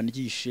ngo nzaba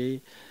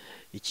ndyishe,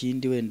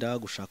 ikindi wenda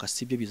gushaka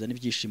si byo bizana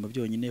ibyishimo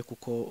byonyine,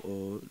 kuko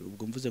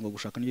ubwo mvuze ngo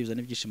gushaka nibyo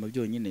bizana ibyishimo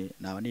byonyine,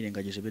 naba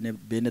nirengagije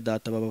bene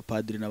data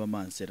b'abapadiri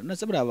n'abamansera.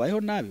 Nase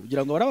barabayeho nabi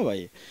kugira ngo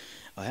barababaye?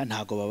 Oya,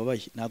 ntago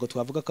bababaye. Ntago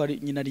twavuga ko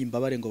ari nyine ari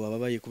imbabare ngo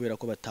bababaye kubera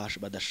ko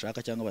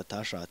badashaka cyangwa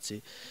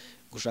batashatse.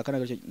 Gushaka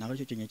ntabwo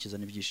cyo cyonyine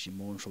kizana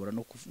ibyishimo. Nshobora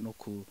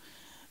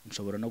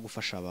no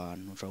gufasha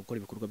abantu, nshobora gukora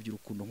ibikorwa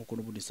by'urukundo nk'uko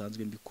n'ubundi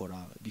nsanzwe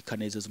mbikora,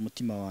 bikanezeza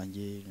umutima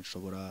wanjye.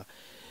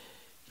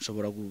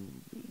 Nshobora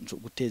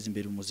guteza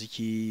imbere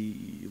umuziki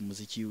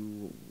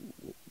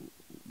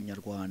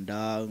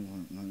nyarwanda,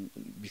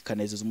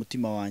 bikanezeza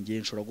umutima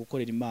wanjye. Nshobora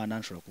gukorera Imana,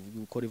 nshobora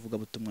gukora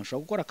ivugabutumwa,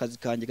 nshobora gukora akazi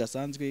kanjye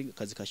gasanzwe,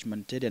 akazi ka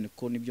humanitarian,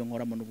 ko nibyo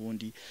nkoramo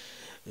n'ubundi.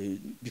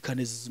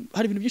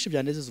 Hari ibintu byinshi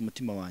byanezeza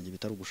umutima wanjye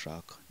bitari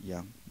ugushaka.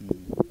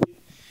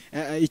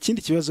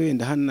 Ikindi kibazo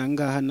wenda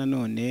ahangaha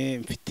nanone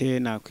mfite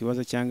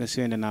nakwibaza cyangwa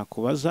se wenda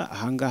nakubaza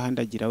ahangaha,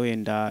 ndagira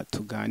wenda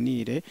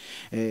tuganire,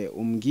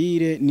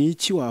 umbwire ni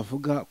iki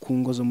wavuga ku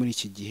ngo zo muri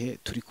iki gihe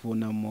turi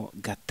kubonamo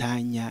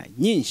gatanya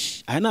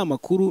nyinshi. Aha ni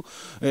amakuru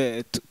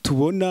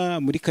tubona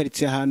muri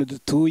karitsiye ahantu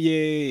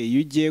dutuye, iyo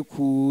ugiye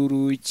ku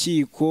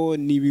rukiko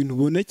ni ibintu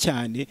ubona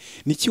cyane.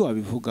 ni iki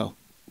wabivugaho?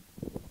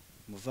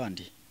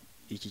 Muvandi,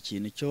 iki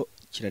kintu cyo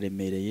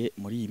kiraremereye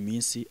muri iyi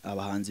minsi.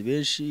 Abahanzi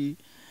benshi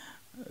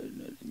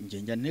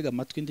njya ntega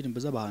amatwi indirimbo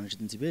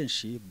z'abahanzi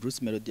benshi. Bruce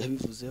Melody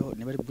yabivuzeho,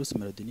 niba ari Bruce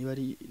Melody, niba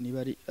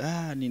ari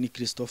ni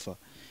Christopher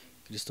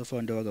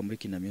wandi wabaga muri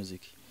Kina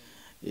Music,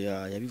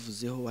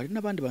 yabivuzeho. Hari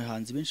n'abandi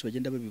bahanzi benshi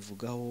bagenda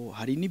babivugaho.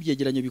 Hari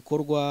n'ibyegeranyo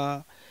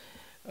bikorwa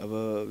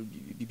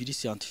bibiri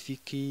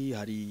scientifique.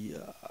 Hari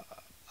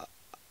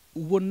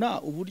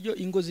ubona uburyo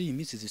ingo z'iyi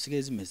minsi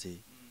zisigaye zimeze,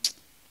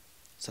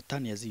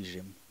 Satani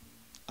yazijemo.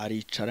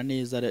 Aricara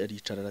neza,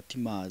 aricara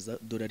aratimaza,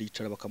 dore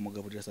aricara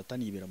bakamugaburira.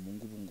 Satani yibera mu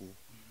ngo ubungubu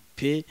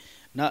pe.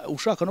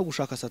 Ushaka no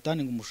gushaka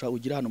Satani ngo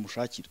ugira hano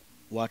mushakira,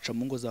 waca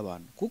mu ngo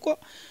z'abantu. Kuko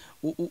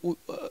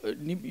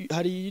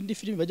hari indi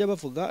filime bajya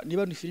bavuga,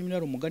 niba ni filime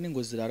yari umugani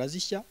ngo zirara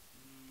zishya,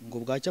 ngo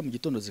bwacya mu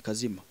gitondo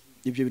zikazima.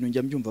 Ibyo bintu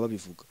njya mbyumva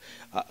babivuga.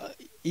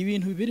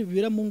 Ibintu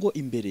bibera mu ngo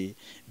imbere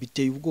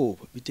biteye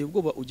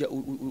ubwoba.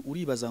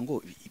 Uribaza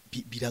ngo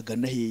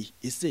biragana hehe?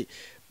 Ese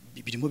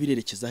birimo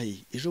birerekeza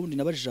hehe? Ejo bundi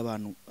nabajije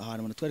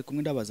ahantu twari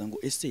kumwe, ndabaza ngo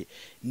ese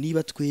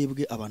niba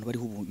twebwe abantu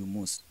bariho uyu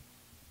munsi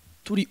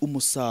turi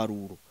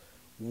umusaruro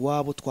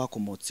wabo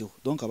twakomotseho,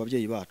 donc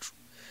ababyeyi bacu,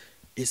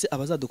 ese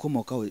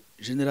abazadukomokaho,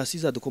 generasiyo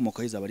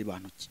izadukomokaho izaba ari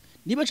bantu ki?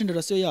 Niba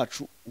generasiyo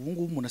yacu ubu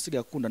ngubu umuntu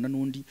asigaye akundana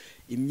n'undi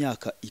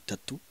imyaka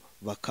 3,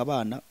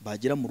 bakabana,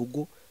 bagera mu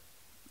rugo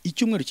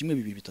icyumweru kimwe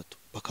 2, 3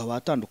 bakaba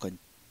batandukanye,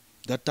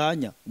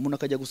 gatanya umuntu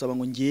akajya gusaba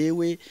ngo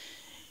ngewe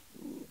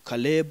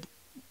Caleb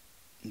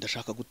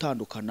ndashaka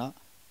gutandukana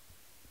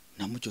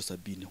na Mucyo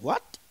Sabine.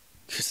 What?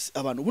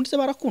 Abantu ubundi se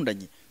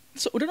barakundanye.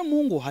 So urera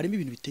muhungu harimo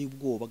ibintu biteye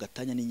ubwoba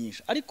gatanya ni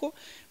nyinshi, ariko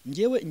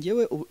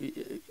ngewe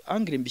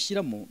angre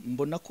mbishyiramo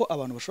mbona ko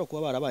abantu bashobora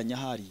kuba barabanye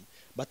ahari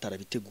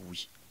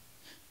batarabiteguye.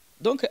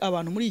 Donc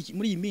abantu muri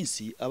iyi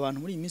minsi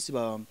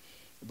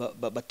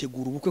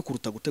bategura ubukwe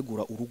kuruta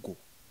gutegura urugo.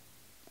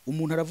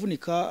 Umuntu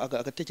aravunika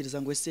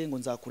agatekereza ngo ese ngo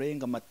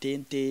nzakurenga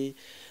amatente,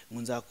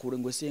 ngo nzakura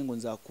ngo ese ngo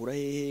nzakura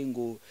hehe,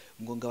 ngo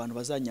abantu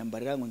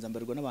bazanyambarira, ngo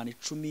nzambarirwa n'abantu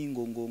 10,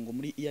 ngo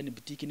muri Ian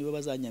boutique niwe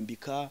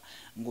bazanyambika,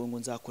 ngo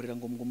nzakorera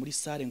ngo muri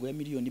sale ngo ya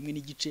miliyoni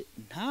 1.5.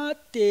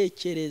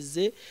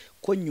 Ntatekereze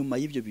ko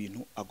nyuma y'ibyo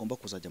bintu agomba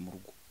kuzajya mu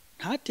rugo.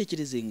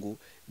 Ntatekereze ngo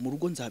mu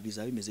rugo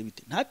nzabiza bimeze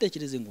bite.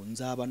 Ntatekereze ngo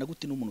nzabana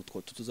gute n'umuntu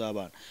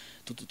tuzabana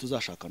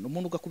tuzashakana.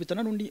 Umuntu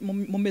ugakubitana n'undi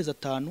mu mezi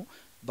 5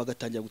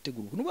 bagatangira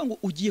gutegura. Nuvuga ngo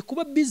ugiye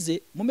kuba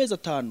bize mu mezi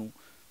 5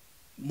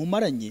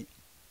 mumaranye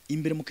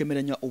imbere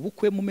mukemeranya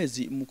ubukwe mu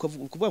mezi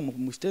kuvuga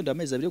mu stende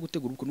amezi 2 yo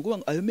gutegura ubukwe. Nuvuga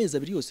ngo ayo mezi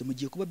 2 yose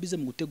mugiye kuba bize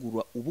mu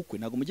gutegura ubukwe,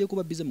 ntago mugiye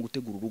kuba bize mu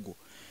gutegura urugo.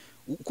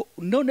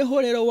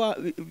 Noneho rero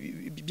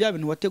bya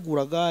bintu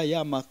wateguraga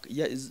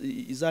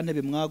za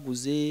ntebe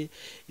mwaguze,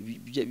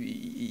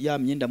 ya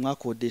myenda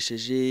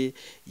mwakodesheje,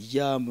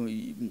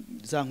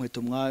 za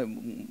nkweto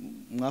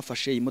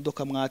mwafashe,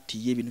 imodoka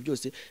mwatiye, ibintu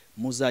byose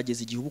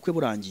muzageza igihe ubukwe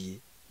burangiye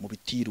mu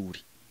bitirure.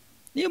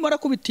 Niyo mara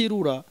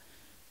kubitirura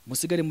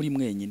musigare muri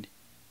mwenyine.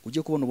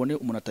 Ujye kubona ubone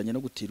umuntu atanye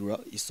no gutirura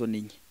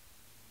isoni nke.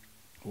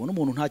 Ubona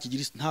umuntu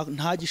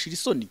ntagishira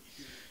isoni.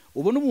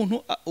 Ubona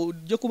umuntu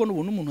ujye kubona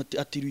ubona umuntu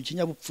atiruye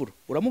ikinyabupfura.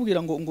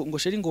 Uramubwira ngo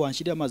sheri ngo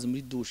wanshyirire amazi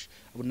muri douche,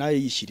 abo nayo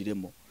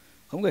yishyiriremo.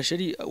 Kamubwira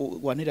sheri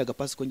wanterera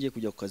agapasi ko ngiye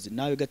kujya ku kazi,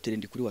 nawe gatere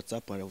ndi kuri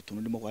WhatsApp, hari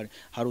utuntu ndimo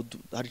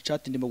hari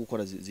chat ndimo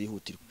gukora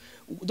zihutirwa.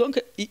 Donc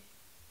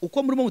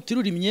uko murimo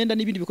gutirura imyenda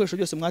n'ibindi bikoresho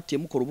byose mwatiye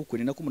mukora ubukwe,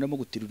 ni nako murimo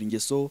gutirura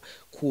ingeso,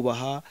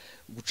 kubaha,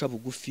 guca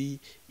bugufi,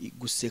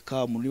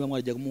 guseka. Umuntu niba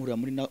mwajya muhurira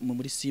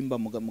muri Simba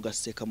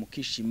mugaseka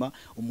mukishima,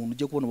 umuntu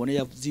ujye kubona ubone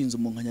yazinze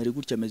umunkanyari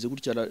gutya ameze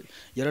gutya,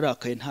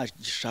 yararakaye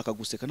ntagishaka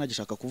guseka,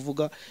 ntagishaka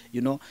kuvuga,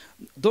 you know.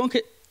 Donc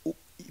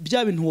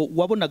bya bintu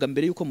wabonaga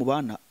mbere yuko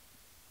mubana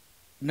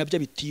nabyo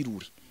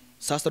bitirure.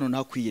 Sasa no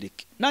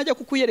nakwiyereke, najya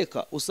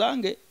kukuyereka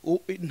usange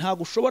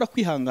ntago ushobora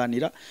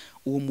kwihanganira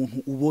uwo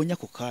muntu ubonye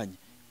ako kanya.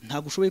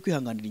 Ntago ushoboye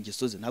kwihanganira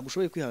ingeso ze, ntago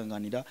ushoboye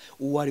kwihanganira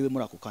uwo ari we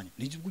muri ako kanya.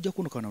 Nijye ujya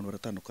kubona abantu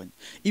baratandukanye.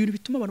 Ibintu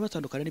bituma abantu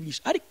batandukana ni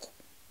byinshi, ariko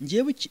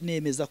ngewe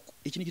nemeza ko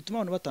ikintu gituma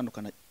abantu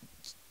batandukana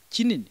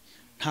kinini,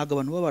 ntago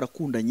abantu baba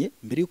barakundanye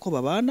mbere yuko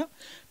babana,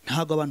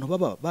 ntago abantu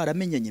baba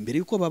baramenyanye mbere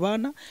yuko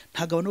babana,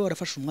 ntago abantu baba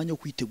barafashe umwanya wo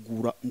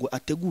kwitegura ngo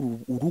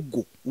ategure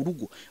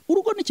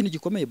urugo ni ikintu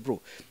gikomeye bro.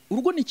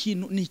 Urugo ni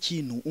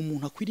ikintu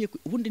umuntu akwiriye.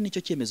 Ubundi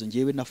nicyo cyemezo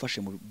ngewe nafashe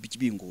mu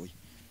bingoye.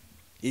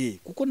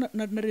 Kuko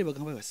narebaga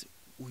nkabase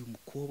uyu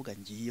mukobwa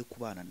ngiye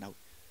kubana nawe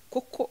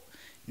koko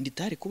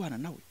nditari kubana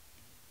nawe.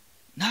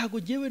 Ntago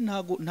ngewe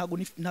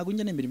ntago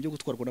njya nemera ibyo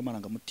gutwarwa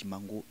n'amaranga mutima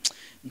ngo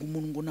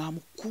umuntu ngo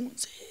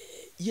namukunze.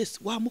 Yes,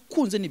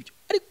 wamukunze nibyo,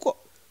 ariko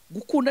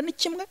gukunda ni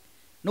kimwe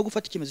no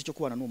gufata icyemezo cyo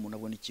kubana n'umuntu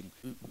abo ni kimwe.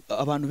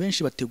 Abantu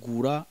benshi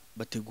bategura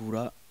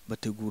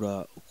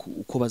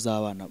uko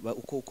bazabana,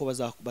 uko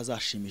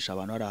bazashimisha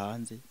abantu ari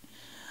hanze.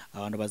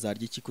 Abantu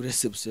bazarya iki kuri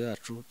reception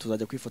yacu,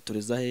 tuzajya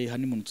kwifotoreza he,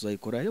 honeymoon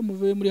tuzayikora he,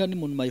 muvuye muri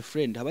honeymoon my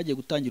friend, habagiye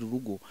gutangira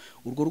urugo.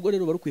 Urwo rugo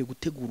rero barukwiye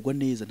gutegurwa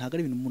neza. Ntago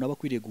ari ibintu umuntu aba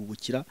kwiriye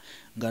guhubukira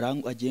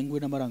ngarango agengwe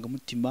n'amaranga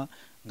mutima,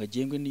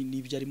 ngagengwe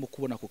n'ibyo arimo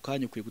kubona ako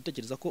kanya. Ukwiye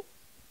gutekereza ko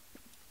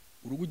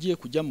urugo ugiye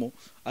kujyamo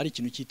ari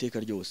ikintu cy'iteka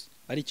ryose,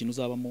 ari ikintu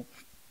uzabamo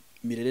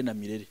mirere na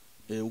mirere.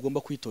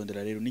 Ugomba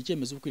kwitondera rero. Ni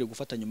icyemezo ukwiriye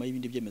gufata nyuma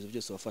y'ibindi byemezo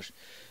byose wafashe.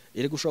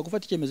 Erega ushobora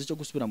gufata icyemezo cyo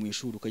gusubira mu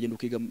ishuri ukagenda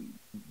ukiga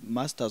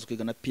masters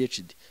ukiga na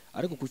PhD,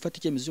 ariko kufata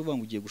icyemezo cyo kuvuga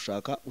ngo ugiye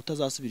gushaka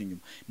utazasubira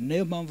inyuma.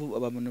 Nayo mpamvu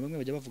abantu bamwe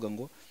bajya bavuga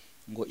ngo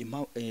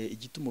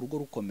igituma urugo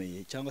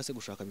rukomeye cyangwa se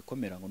gushaka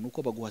bikomera ngo nuko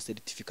baguha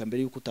certificate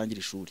mbere yuko utangira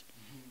ishuri.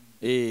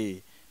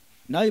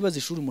 Nawe ibaze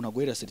ishuri umuntu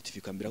aguhera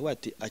certificate mbere aho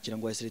ati akira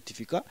ngo ya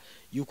certificate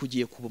yuko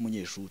ugiye kuba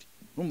umunyeshuri.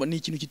 Ni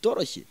ikintu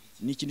kitoroshye,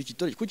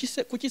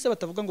 kuki se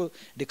batavuga ngo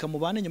reka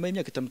mubane nyuma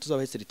y'imyaka 5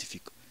 tuzabahe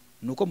certificate.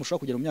 Nuko mushobora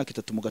kugera mu myaka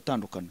 3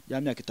 mugatandukana,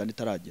 ya myaka 5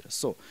 itaragera.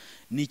 So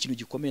ni ikintu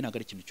gikomeye, ntago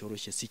ari ikintu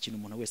cyoroshye, si ikintu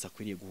umuntu wese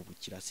akwiriye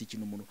guhubukira, si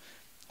ikintu umuntu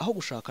aho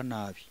gushaka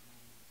nabi.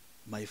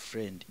 My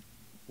friend,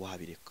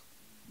 wabireka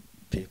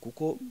pe,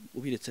 kuko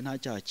ubiretse nta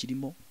cyaha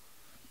kirimo.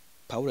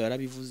 Paulo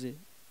yarabivuze,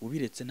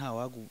 ubiretse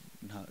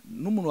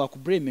n'umuntu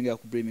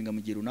yakublaminga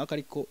mu gihe runaka,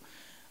 ariko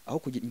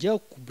aho njya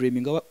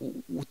kublaminga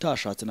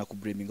utashatse na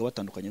kublaminga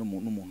batandukanye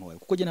n'umuntu wawe.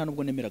 Kuko nge nta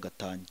nubwo nemera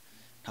gatanya,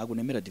 ntago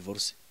nemera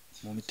divorce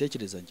mu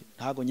mitekerereze nge,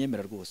 ntago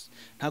nyemera rwose,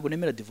 ntago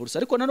nemera divorce.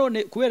 Ariko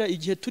nanone kubera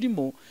igihe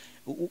turimo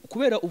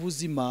kubera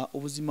ubuzima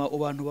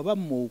abantu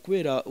babamo,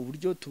 kubera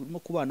uburyo turimo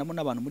kubanamo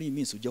n'abantu muri iyi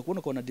minsi, ujya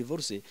kubona ko na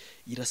divorce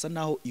irasa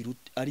naho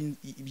ari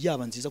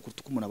byaba nziza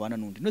kuruta uko umuntu abana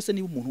n'undi. Nese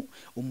niba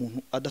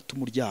umuntu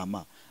adatuma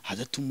uryama,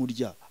 adatuma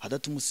urya,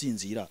 adatuma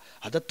usinzira,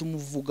 adatuma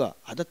uvuga,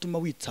 adatuma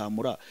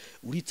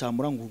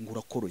uritsamura ngo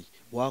urakoroye,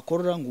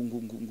 wakorora ngo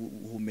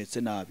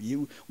uhumetse nabi,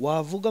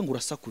 wavuga ngo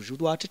urasakuje,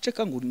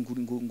 waceceka ngo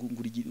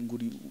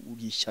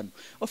urishyano.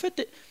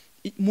 Ofete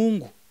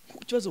Mungu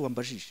ikibazo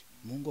wambajije,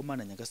 Mungu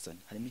Mana Nyagasani,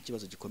 harimo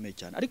ikibazo gikomeye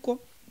cyane. Ariko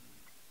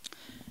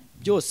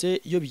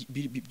byose iyo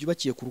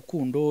byubakiye ku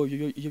rukundo,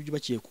 iyo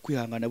byubakiye ku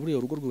kwihangana, buriya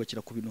urugo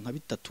rwubakira ku bintu nka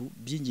bitatu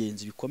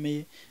by'ingenzi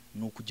bikomeye.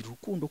 Ni ukugira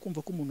urukundo,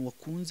 kumva ko umuntu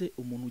wakunze,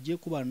 umuntu ugiye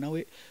kubana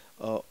nawe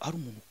ari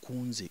umuntu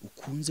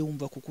ukunze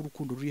wumva kuko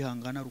urukundo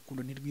rurihangana,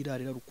 urukundo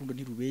ntirwirarira, urukundo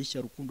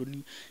ntirubeshya, urukundo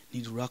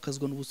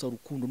ntirurakazwa n'ubusa,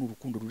 urukundo ni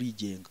urukundo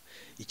rurigenga.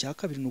 Icya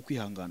kabiri ni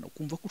ukwihangana,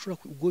 ukumva ko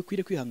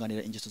ukwiriye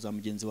kwihanganira ingeso za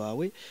mugenzi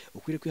wawe,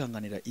 ukwiriye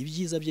kwihanganira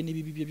ibyiza bye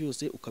n'ibibi bye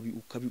byose,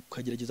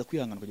 ukagerageza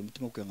kwihangana, ukagira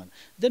umutima wo kwihangana,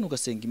 then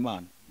ugasenga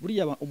Imana.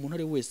 Buriya umuntu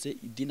ari wese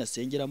idini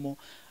asengeramo,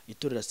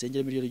 itorero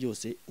asengeramo, iryo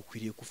ryose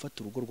ukwiriye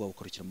gufata urugo rwawe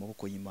ukarukira mu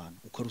maboko y'Imana,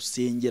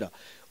 ukarusengera.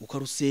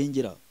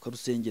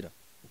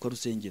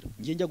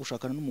 Ngiye njya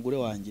gushakana n'umugore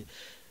wanjye,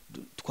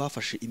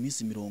 twafashe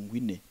iminsi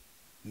 40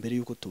 mbere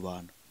yuko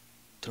tubana.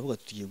 Turavuga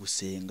tugiye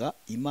gusenga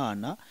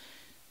Imana,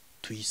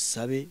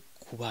 tuyisabe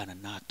kubana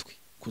natwe,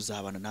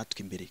 kuzabana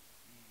natwe imbere.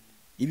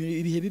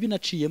 Ibihe bibi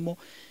naciyemo,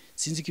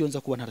 sinzi ko iyo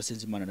nza kuba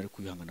ntarasenze Imana nari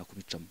kwihangana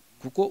kubicamo,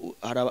 kuko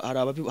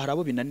hari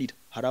abo binanira,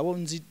 hari abo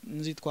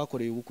nzi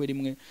twakoreye ubukwe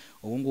rimwe,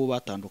 ubu ngubu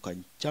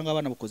batandukanye, cyangwa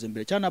abana bakoze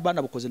mbere, cyangwa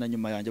abana bakoze na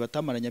nyuma yanjye,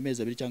 batamaranye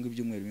amezi 2 cyangwa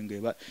ibyumweru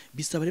bingahe.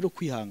 Bisaba rero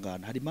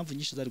kwihangana. Hari impamvu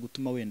nyinshi zari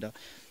gutuma wenda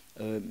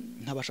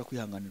ntabasha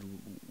kwihanganira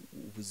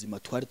ubuzima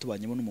twari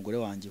tubanyemo n'umugore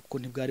wanjye, kuko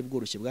ntibwari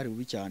bworoshye, bwari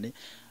bubi cyane.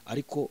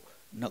 Ariko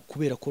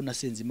kubera ko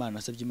nasenze Imana,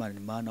 nasabye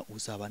Imana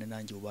uzabane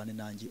nanjye, ubane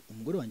nanjye.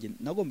 Umugore wanjye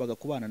nagombaga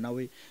kubana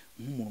nawe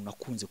nk'umuntu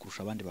nakunze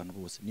kurusha abandi bantu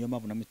bose, niyo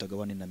mpamvu namwitaga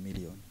 1 na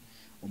miliyoni,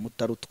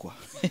 umutarutwa.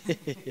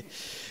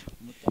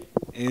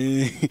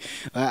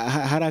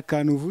 Hari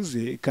akantu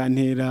uvuze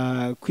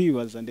kantera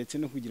kwibaza, ndetse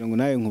no kugira ngo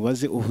nawe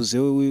nkubaze. Uvuze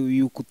wowe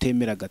yuko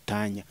utemera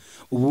gatanya.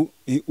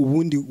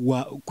 Ubundi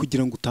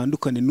kugira ngo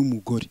utandukane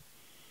n'umugore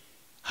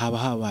haba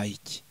habaye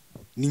iki?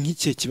 Ni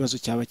nk'icyo kibazo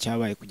cyaba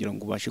cyabaye kugira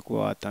ngo ubashe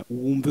kuba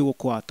wumve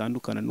ko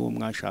watandukana n'uwo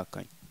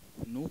mwashakanye?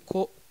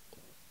 Nuko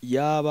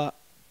yaba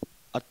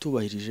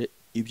atubahirije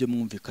ibyo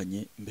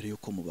mwumvikanye mbere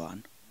yuko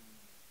mubana,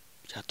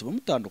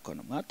 cyatuma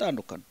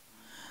mwatandukana.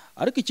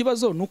 Ariko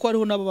ikibazo nuko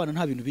hariho n'ababana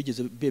nta bintu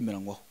bigeze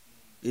bemeranywaho.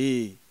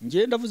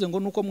 Ngiye ndavuze ngo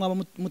nuko mwaba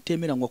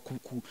mutemeranywa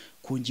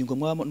ku ngingo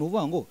mwaba,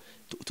 nuvuga ngo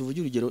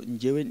tuvuge urugero,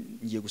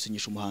 ngiye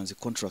gusinyisha umuhanzi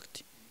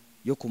contract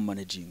yo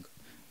kumanaginga.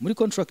 Muri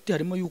contract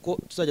harimo yuko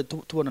tuzajya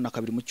tubonana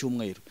 2 mu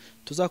cyumweru,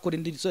 tuzakora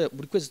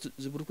buri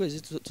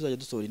kwezi tuzajya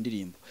dusohora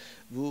indirimbo,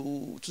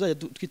 tuzajya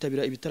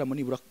twitabira ibitaramo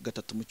nibura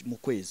 3 mu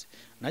kwezi.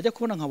 Najya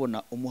kubona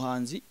nkabona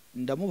umuhanzi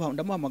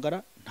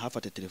ndamuhamagara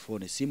ntafate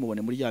telefone,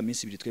 simubone muri ya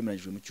minsi 2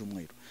 twemeranyijwe mu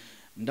cyumweru.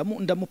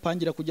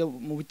 Ndamupangira kujya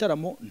mu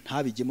bitaramo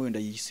ntabigemo, wenda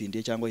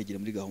yisindiye cyangwa yigire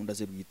muri gahunda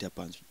ze bwite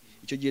yapanzwe.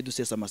 Icyo gihe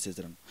dusesa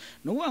amasezerano.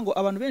 No kuvuga ngo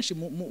abantu benshi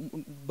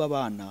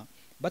babana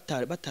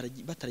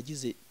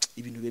bataragize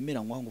ibintu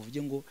bemeranywaho, ngo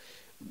uvuge ngo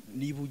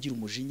niba ugira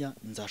umujinya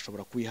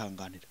nzashobora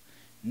kwihanganira,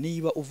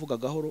 niba uvuga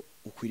gahoro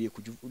ukwiriye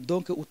kujya,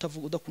 donc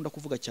udakunda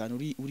kuvuga cyane,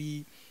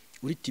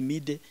 uri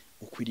timide,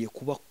 ukwiriye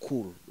kuba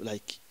cool,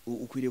 like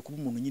ukwiriye kuba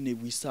umuntu nyine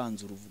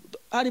wisanzura.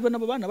 Ari bana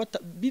babana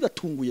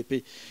bibatunguye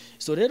pe.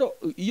 So rero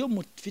iyo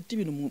mufite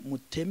ibintu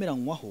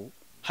mutemeranywaho,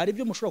 hari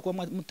ibyo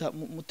mushobora kuba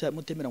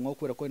mutemeranywaho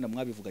kubera ko wenda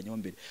mwabivuganyeho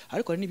mbere,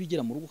 ariko hari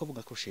nibigera mu rugo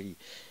ukavuga ko sheri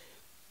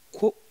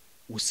ko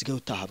usigaye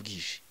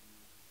utahabwije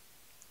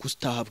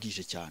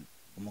cyane.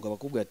 Umugabo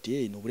akubwira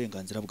ati ni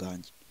uburenganzira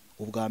bwanjye,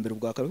 ubwa mbere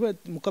ubwa kabiri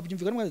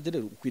mukabyumvikana mwaze,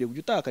 rero ukwiriye kujya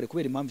utakare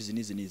kubera impamvu izi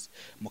n'izi,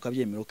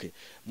 mukabyemera. Okay,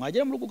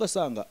 mwagera mu rugo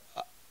ugasanga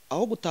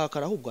aho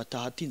gutakara ahubwo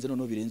atahatinze,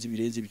 noneho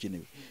birenze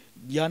bikenewe,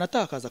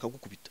 yanatakaza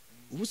akagukubita.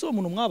 Ubu se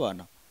umuntu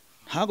mwabana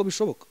ntago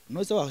bishoboka,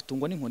 nose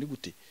wahatungwa n'inkoni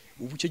gute?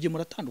 Ubu cyo gihe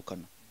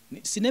muratandukana.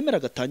 Sinemera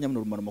gatanya mu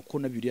rumano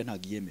makuru na Bibiliya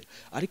ntago yemera,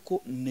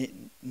 ariko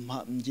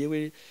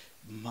ngewe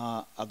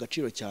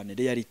agaciro cyane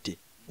reality,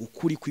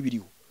 ukuri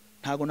kwibiriho.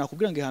 Ntago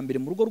nakubwira ngo ihambere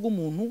mu rugo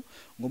rw'umuntu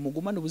ngo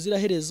mugumane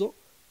ubuziraherezo,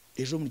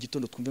 ejo mu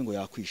gitondo twumve ngo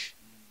yakwishe.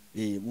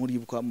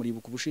 Muribuka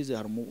ubushize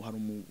hari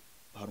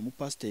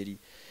umupasteri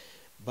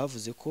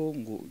bavuze ko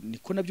ngo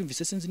niko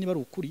nabyumvise, sinzi niba ari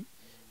ukuri,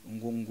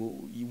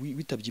 ngo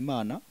witabye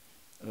Imana,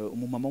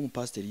 umumama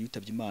w'umupasteri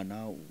yitabye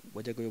Imana,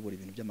 wajyaga yobora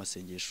ibintu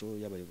by'amasengesho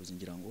y'abayobozi,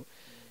 ngira ngo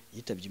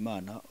yitabye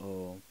Imana.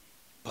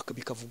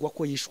 Bikavugwa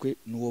ko yishwe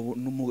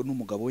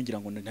n'umugabo we,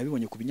 ngira ngo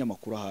nabibonye ku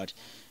binyamakuru ahari,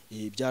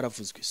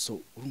 byaravuzwe. So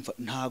urumva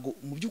ntago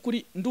mu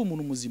by'ukuri ndi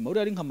umuntu muzima, uri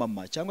ari nka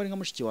mama cyangwa ari nka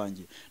mushiki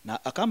wanjye,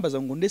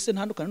 akambaza ngo ndetse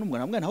ntandukane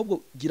n'umwana,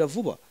 ahubwo gira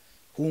vuba,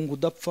 hungu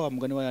udapfa,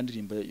 mugani wa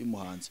yandirimba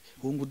y'umuhanzi,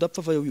 hungu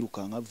udapfa vayo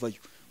wirukanka vayo.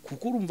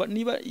 Kuko urumva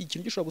niba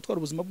ikintu gishobora gutwara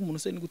ubuzima bw'umuntu,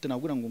 se ni gute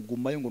nabwira ngo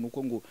ngumayo ngo nuko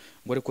ngo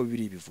ariko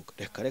bibiri bivuga?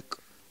 Reka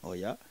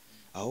oya,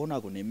 aho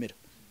nago nemera.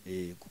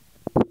 Yego.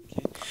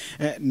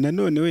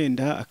 nanone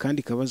wenda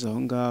akandi kabazo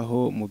aho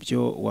ngaho mu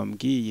byo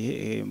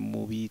wambwiye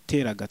mu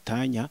bitera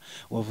gatanya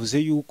wavuze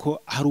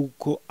yuko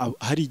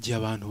hari igihe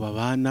abantu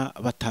babana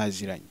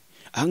bataziranye.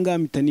 Ahangaha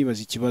mpita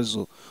nibaza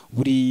ikibazo,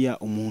 buriya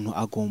umuntu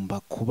agomba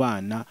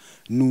kubana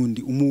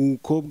n'undi,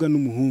 umukobwa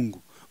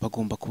n'umuhungu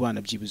bagomba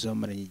kubana byibuze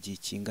bamaranye igihe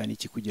kingana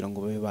iki kugira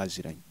ngo babe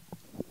baziranye?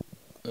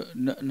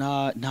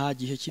 nta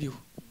gihe kiriho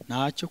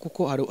ntacyo,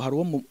 kuko hari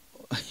uwo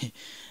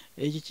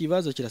iki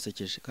kibazo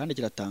kirasekeje kandi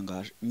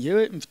kiratangaje.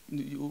 Ngewe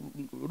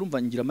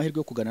urumva ngira amahirwe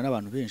yo kuganira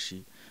n'abantu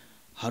benshi.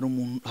 Hari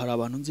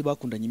abantu nzi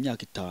bakundanye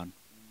imyaka 5,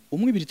 1,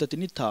 2,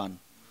 3, 5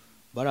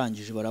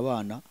 barangije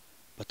barabana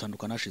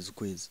batandukana hashize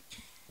ukwezi.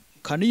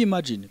 Can you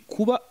imagine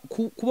kuba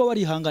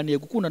warihanganiye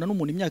gukundana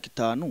n'umuntu imyaka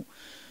 5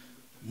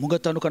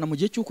 mugatandukana mu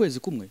gihe cy'ukwezi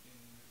kumwe?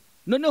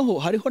 Noneho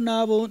hariho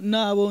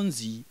nabo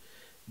nzi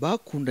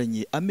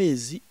bakundanye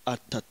amezi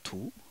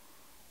 3,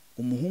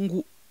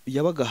 umuhungu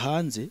yabaga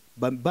hanze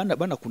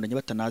banakundanye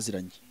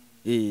batanaziranye,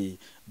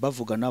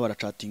 bavugana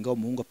baracatinga,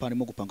 umuhungu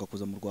aparimo gupanga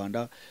kuza mu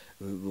Rwanda,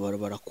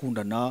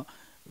 barakundana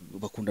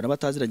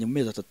bataziranye mu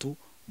mezi 3,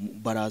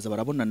 baraza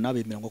barabonana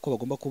bemeranywa ko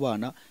bagomba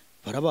kubana,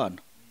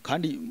 barabana.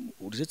 Kandi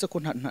uretse ko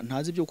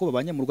ntazi ibyo uko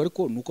babanye mu rugo,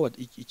 ariko nuko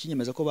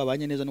ikinyemeza ko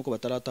babanye neza nuko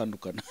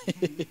bataratandukana.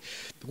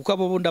 Kuko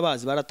abo bundi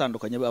abazi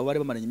baratandukanye, bari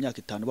bamaranye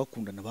imyaka 5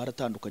 bakundana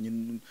baratandukanye.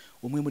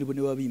 Umwe muri bo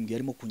niwe wabimbwiye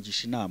arimo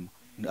kungisha inama,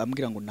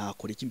 ambwira ngo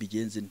nakore iki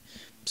mbigenze.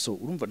 So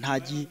urumva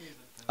ntagiye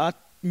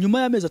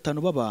nyuma y'amezi 5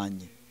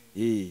 babanye,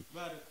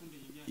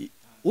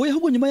 oya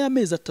ahubwo nyuma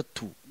y'amezi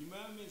 3,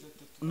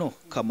 no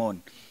come on,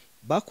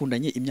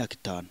 bakundanye imyaka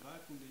 5,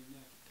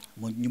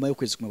 nyuma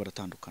y'ukwezi kumwe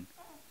baratandukana.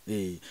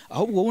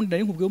 Ahubwo wundi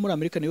nari nkubwiye muri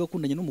Amerika niwe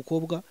wakundanye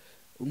n'umukobwa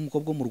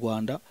wo mu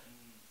Rwanda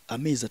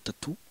amezi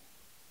 3,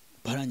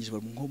 barangije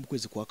bari mu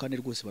kwezi kwa 4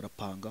 rwose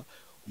barapanga,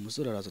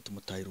 umusore araza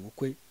tumutahira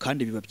ubukwe,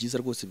 kandi biba byiza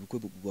rwose ubukwe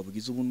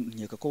babwiza. Ubu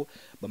nkeka ko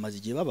bamaze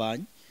igihe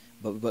babanye,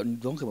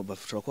 donc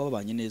bashobora kuba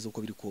babanye neza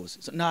uko biri kose.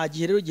 Nta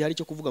gihe rero gihari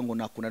cyo kuvuga ngo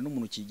nakundana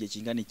n'umuntu kigiye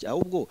kingana iki,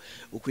 ahubwo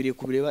ukwiriye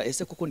kubireba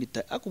ese koko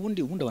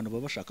ubundi abantu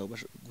baba bashaka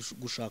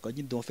gushaka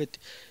nyine en fait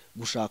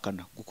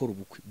gushakana, gukora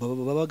ubukwe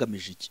baba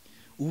bagamije iki?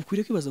 Ubu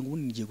kwiriye kwibaza ngo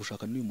ubundi ngiye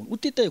gushaka n'uyu muntu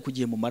utitaye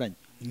kugiye mu maranye,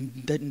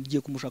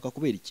 ngiye kumushaka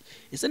kubera iki?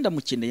 Ese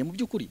ndamukeneye mu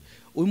by'ukuri?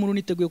 Uyu muntu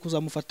niteguye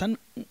kuzamufata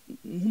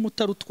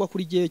nk'umutarutwa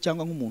kuri giye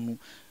cyangwa nk'umuntu,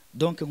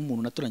 donc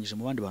nk'umuntu naturanyije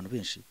mu bandi bantu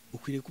benshi?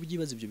 Ukwiriye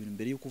kubyibaza ibyo bintu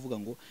mbere yo kuvuga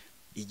ngo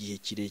igihe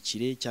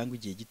kirekire cyangwa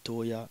igihe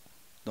gitoya,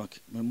 donc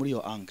muri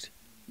yo angle.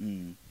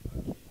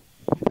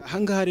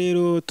 Ahangaha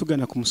rero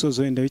tugana ku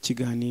musozo wenda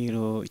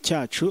w'ikiganiro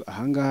cyacu,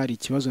 ahangaha hari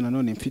ikibazo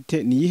nanone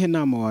mfite. Ni iyihe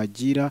nama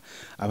wagira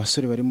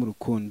abasore bari mu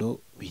rukundo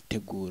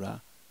bitegura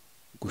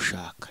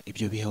gushaka?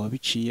 Ibyo bihe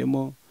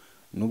wabiciyemo,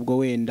 nubwo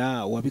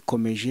wenda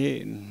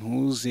wabikomeje,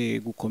 ntuze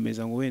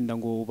gukomeza ngo wenda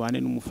ngo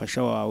ubane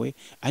n'umufasha wawe,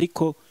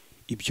 ariko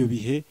ibyo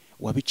bihe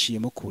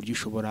wabiciyemo ku buryo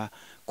ushobora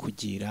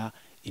kugira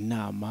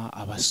inama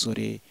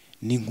abasore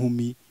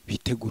n'inkumi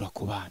bitegura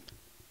kubana.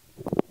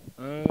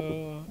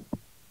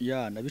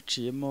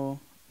 Nabiciyemo,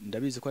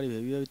 ndabizi ko ari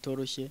ibihe biba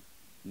bitoroshye,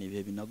 ni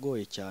ibihe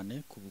binagoye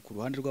cyane ku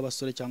ruhande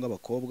rw'abasore cyangwa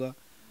abakobwa.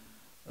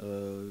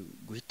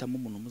 Guhitamo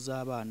umuntu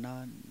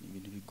muzabana ni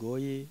ibintu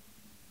bigoye,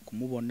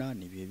 kumubona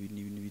ni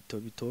ibintu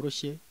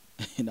bitoroshye.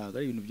 Ntabwo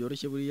ari ibintu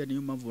byoroshye buriya.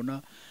 Niyo mpamvu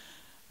ubona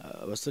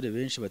abasore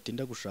benshi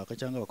batinda gushaka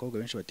cyangwa abakobwa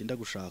benshi batinda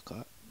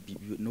gushaka,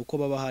 nuko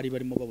baba hari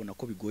barimo babona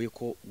ko bigoye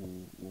ko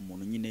uwo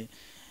muntu nyine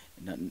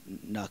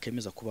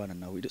nakemeza kubana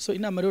nawe. So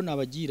inama rero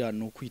nabagira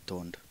ni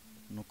ukwitonda,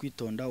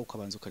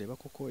 ukabanza ukareba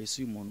koko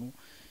ese uyu muntu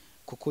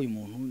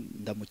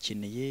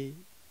ndamukeneye,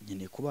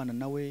 nkeneye kubana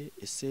nawe.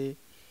 Ese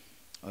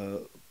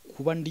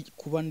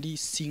kuba ndi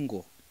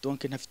single,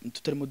 donc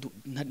tutarimo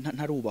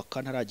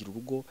ntarubaka, ntaragira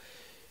urugo,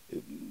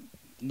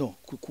 no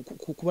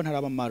kuba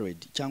ntaraba married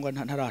cyangwa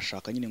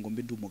ntarashaka nyine ngo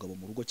mbe ndi umugabo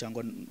mu rugo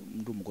cyangwa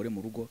ndi umugore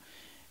mu rugo,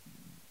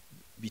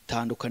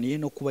 bitandukaniye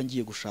no kuba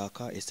ngiye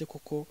gushaka. Ese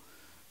koko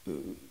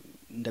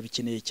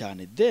ndabikeneye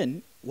cyane?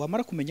 Then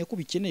wamara kumenya ko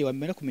bikeneye,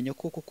 wamara kumenya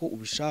ko koko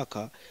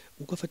ubishaka,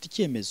 ugafata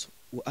icyemezo,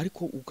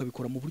 ariko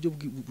ukabikora mu buryo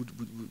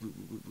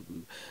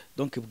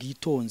donc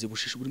bwitonze,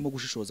 burimo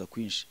gushishoza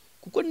kwinshi,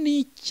 kuko ni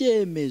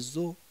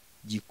icyemezo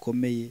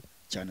gikomeye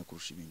cyane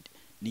kurusha ibindi.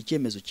 Ni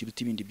icyemezo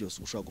kiruta ibindi byose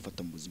ushobora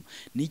gufata mu buzima.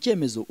 Ni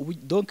icyemezo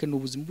donc ni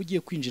ubuzima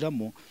bugiye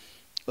kwinjiramo,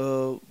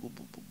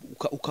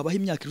 ukabaho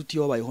imyaka iruta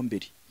iyo wabayeho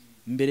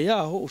mbere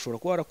yaho. Ushobora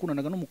kuba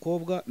warakundanaga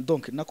n'umukobwa,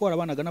 donc nako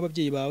warabanaga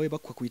n'ababyeyi bawe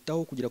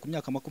bakakwitaho kugera ku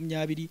myaka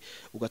 20,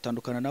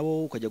 ugatandukana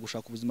nabo ukajya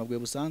gushaka ubuzima bwawe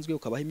busanzwe,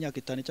 ukabaho imyaka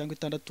 5 cyangwa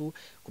 6,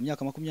 ku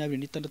myaka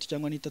 26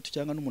 cyangwa 3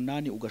 cyangwa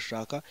 8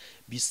 ugashaka.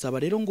 Bisaba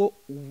rero ngo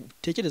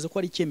utekereze ko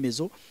ari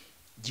icyemezo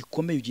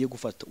gikomeye ugiye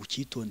gufata,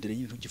 ukitondere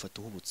nyine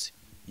ntugifate uhubutse.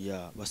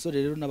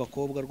 Basore rero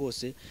n'abakobwa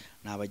rwose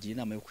nabagira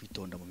inama yo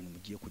kwitonda mu bintu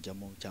mugiye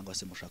kujyamo cyangwa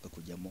se mushaka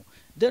kujyamo.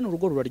 Then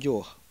urugo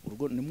ruraryoha,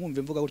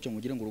 nimwumve mvuga gutyo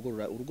ngire ngo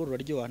urugo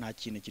ruraryoha. Nta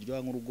kintu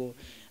kiryoha nk'urugo,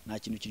 nta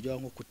kintu kiryoha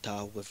nko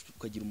kutaha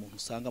ukagira umuntu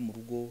usanga mu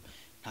rugo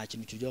nta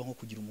kintu kiryoha nko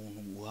kugira umuntu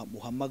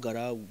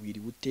uhamagara wiri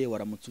ute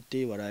waramutse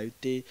ute waraye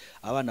ute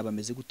abana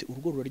bameze gute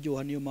urugo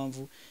ruraryoha. Niyo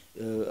mpamvu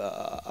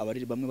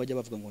abari bamwe bajya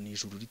bavuga ngo ni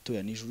ijuru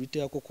ritoya, ni ijuru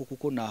ritoya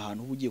kuko ni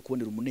ahantu uba ugiye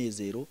kubonera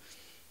umunezero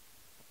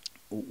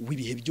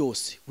w'ibihe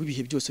byose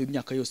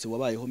w'imyaka yose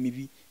wabayeho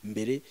mibi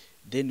mbere,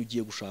 then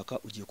ugiye gushaka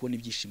ugiye kubona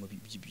ibyishimo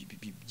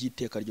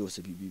by'iteka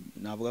ryose,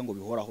 navuga ngo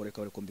bihoraho,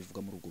 reka ariko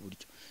mbivuga muri ubwo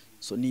buryo.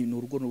 So ni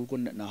urugo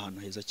ni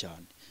ahantu heza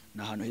cyane,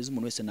 ni ahantu heza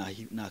umuntu wese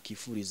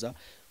nakifuriza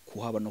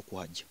kuhaba no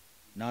kuhajya,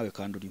 nawe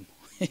kandi urimo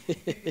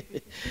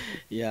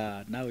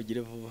ya nawe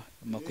ugire vuba,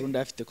 amakuru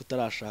ndafite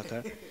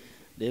kutarashaka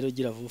rero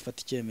gira vuba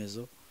ufata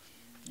icyemezo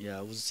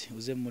ya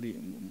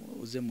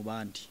uze mu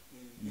bandi.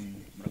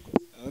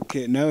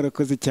 Okay, nawe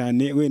urakoze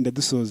cyane. Wenda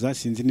dusoza,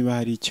 sinzi niba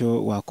hari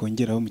icyo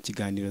wakongeraho mu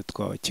kiganiro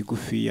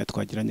kigufi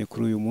twagiranye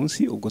kuri uyu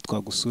munsi ubwo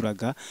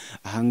twagusuraga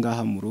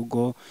ahangaha mu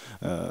rugo.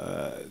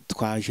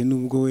 Twaje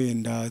nubwo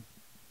wenda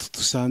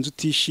dusanze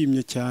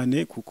utishimye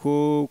cyane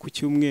kuko ku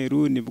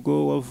cyumweru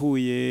nibwo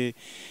wavuye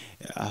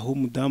aho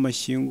umudamu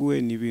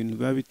ashyinguwe, ni ibintu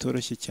biba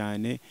bitoroshye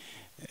cyane,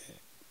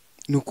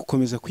 ni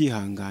ukukomeza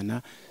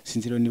kwihangana.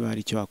 Sinzi rero niba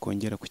hari icyo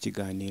wakongera ku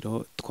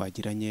kiganiro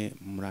twagiranye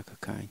muri aka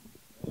kanya.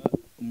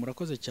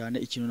 Murakoze cyane.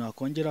 Ikintu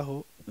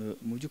nakongeraho,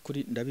 mu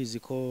by'ukuri ndabizi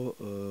ko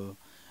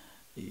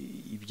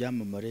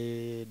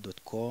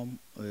ibyamamare.com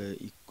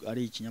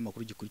ari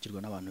ikinyamakuru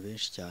gikurikirwa n'abantu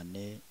benshi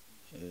cyane.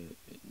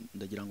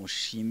 Ndagira ngo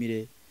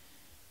nshimire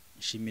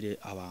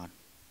abantu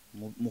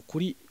mu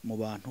kuri, mu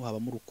bantu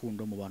habamo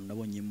urukundo, mu bantu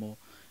nabonyemo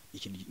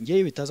ikintu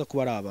ngewe bitaza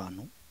kuba ari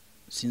abantu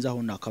sinzi aho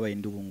nakabaye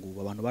ndi ubu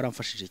ngubu. Abantu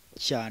baramfashije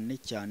cyane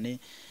cyane.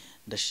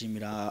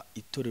 Ndashimira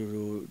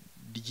itorero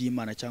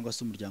ry'Imana cyangwa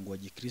se umuryango wa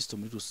Gikristo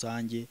muri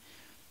rusange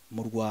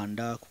mu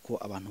Rwanda, kuko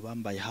abantu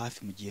bambaye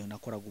hafi mu gihe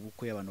nakoraga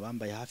ubukwe, abantu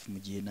bambaye hafi mu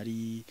gihe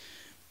nari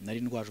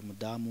ndwaje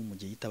umudamu, mu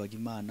gihe yitabaga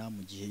Imana,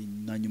 mu gihe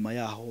na nyuma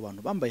yaho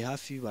abantu bambaye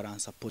hafi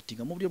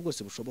baransapotinga mu buryo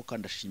bwose bushoboka.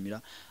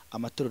 Ndashimira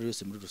amatorero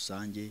yose muri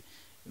rusange,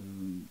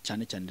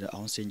 cyane cyane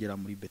aho nsengera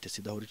muri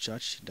Bethesda Holy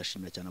Church.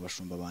 Ndashimira cyane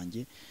abashumba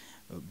banjye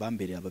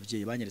bambereye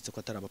ababyeyi, banyeretse ko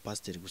atari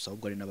abapasiteri gusa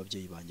ahubwo ari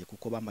n'ababyeyi banjye,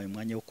 kuko bambaye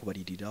umwanya wo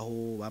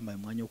kubaririraho, bambaye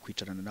umwanya wo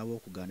kwicarana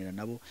nabo, kuganira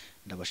nabo.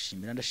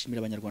 Ndabashimira.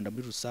 Ndashimira abanyarwanda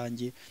muri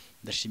rusange,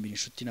 ndashimira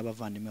inshuti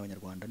n'abavandimwe.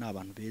 Abanyarwanda ni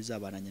abantu beza,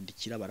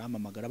 baranyandikira,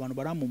 barampamagara, abantu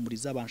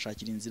barampumuriza,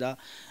 banshakira inzira,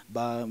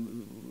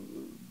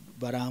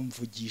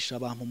 baramvugisha,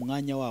 bampa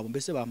umwanya wabo,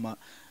 mbese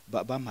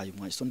bampaye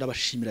umwanya. So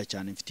ndabashimira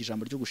cyane, mfite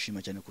ijambo ryo gushima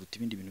cyane kuruta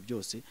ibindi bintu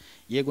byose.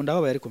 Yego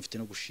ndababaye ariko mfite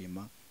no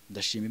gushima.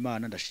 Ndashima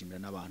Imana, ndashimira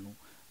n'abantu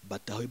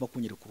badahwema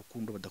kunyereka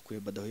urukundo,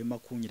 badahwema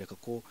kunyereka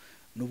ko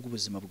nubwo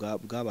ubuzima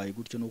bwabaye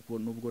gutyo,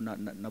 nubwo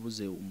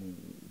nabuze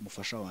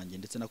umufasha wanjye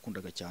ndetse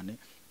nakundaga cyane,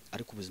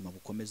 ariko ubuzima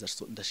bukomeza.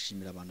 So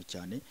ndashimira abantu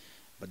cyane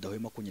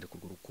badahwema kunyereka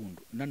urwo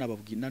rukundo.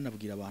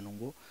 Nanabwira abantu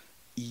ngo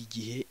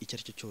igihe icyo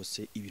ari cyo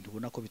cyose ibintu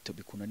ubona ko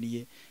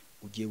bikunaniye,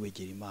 ugiye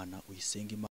wegera Imana, uyisenga Imana.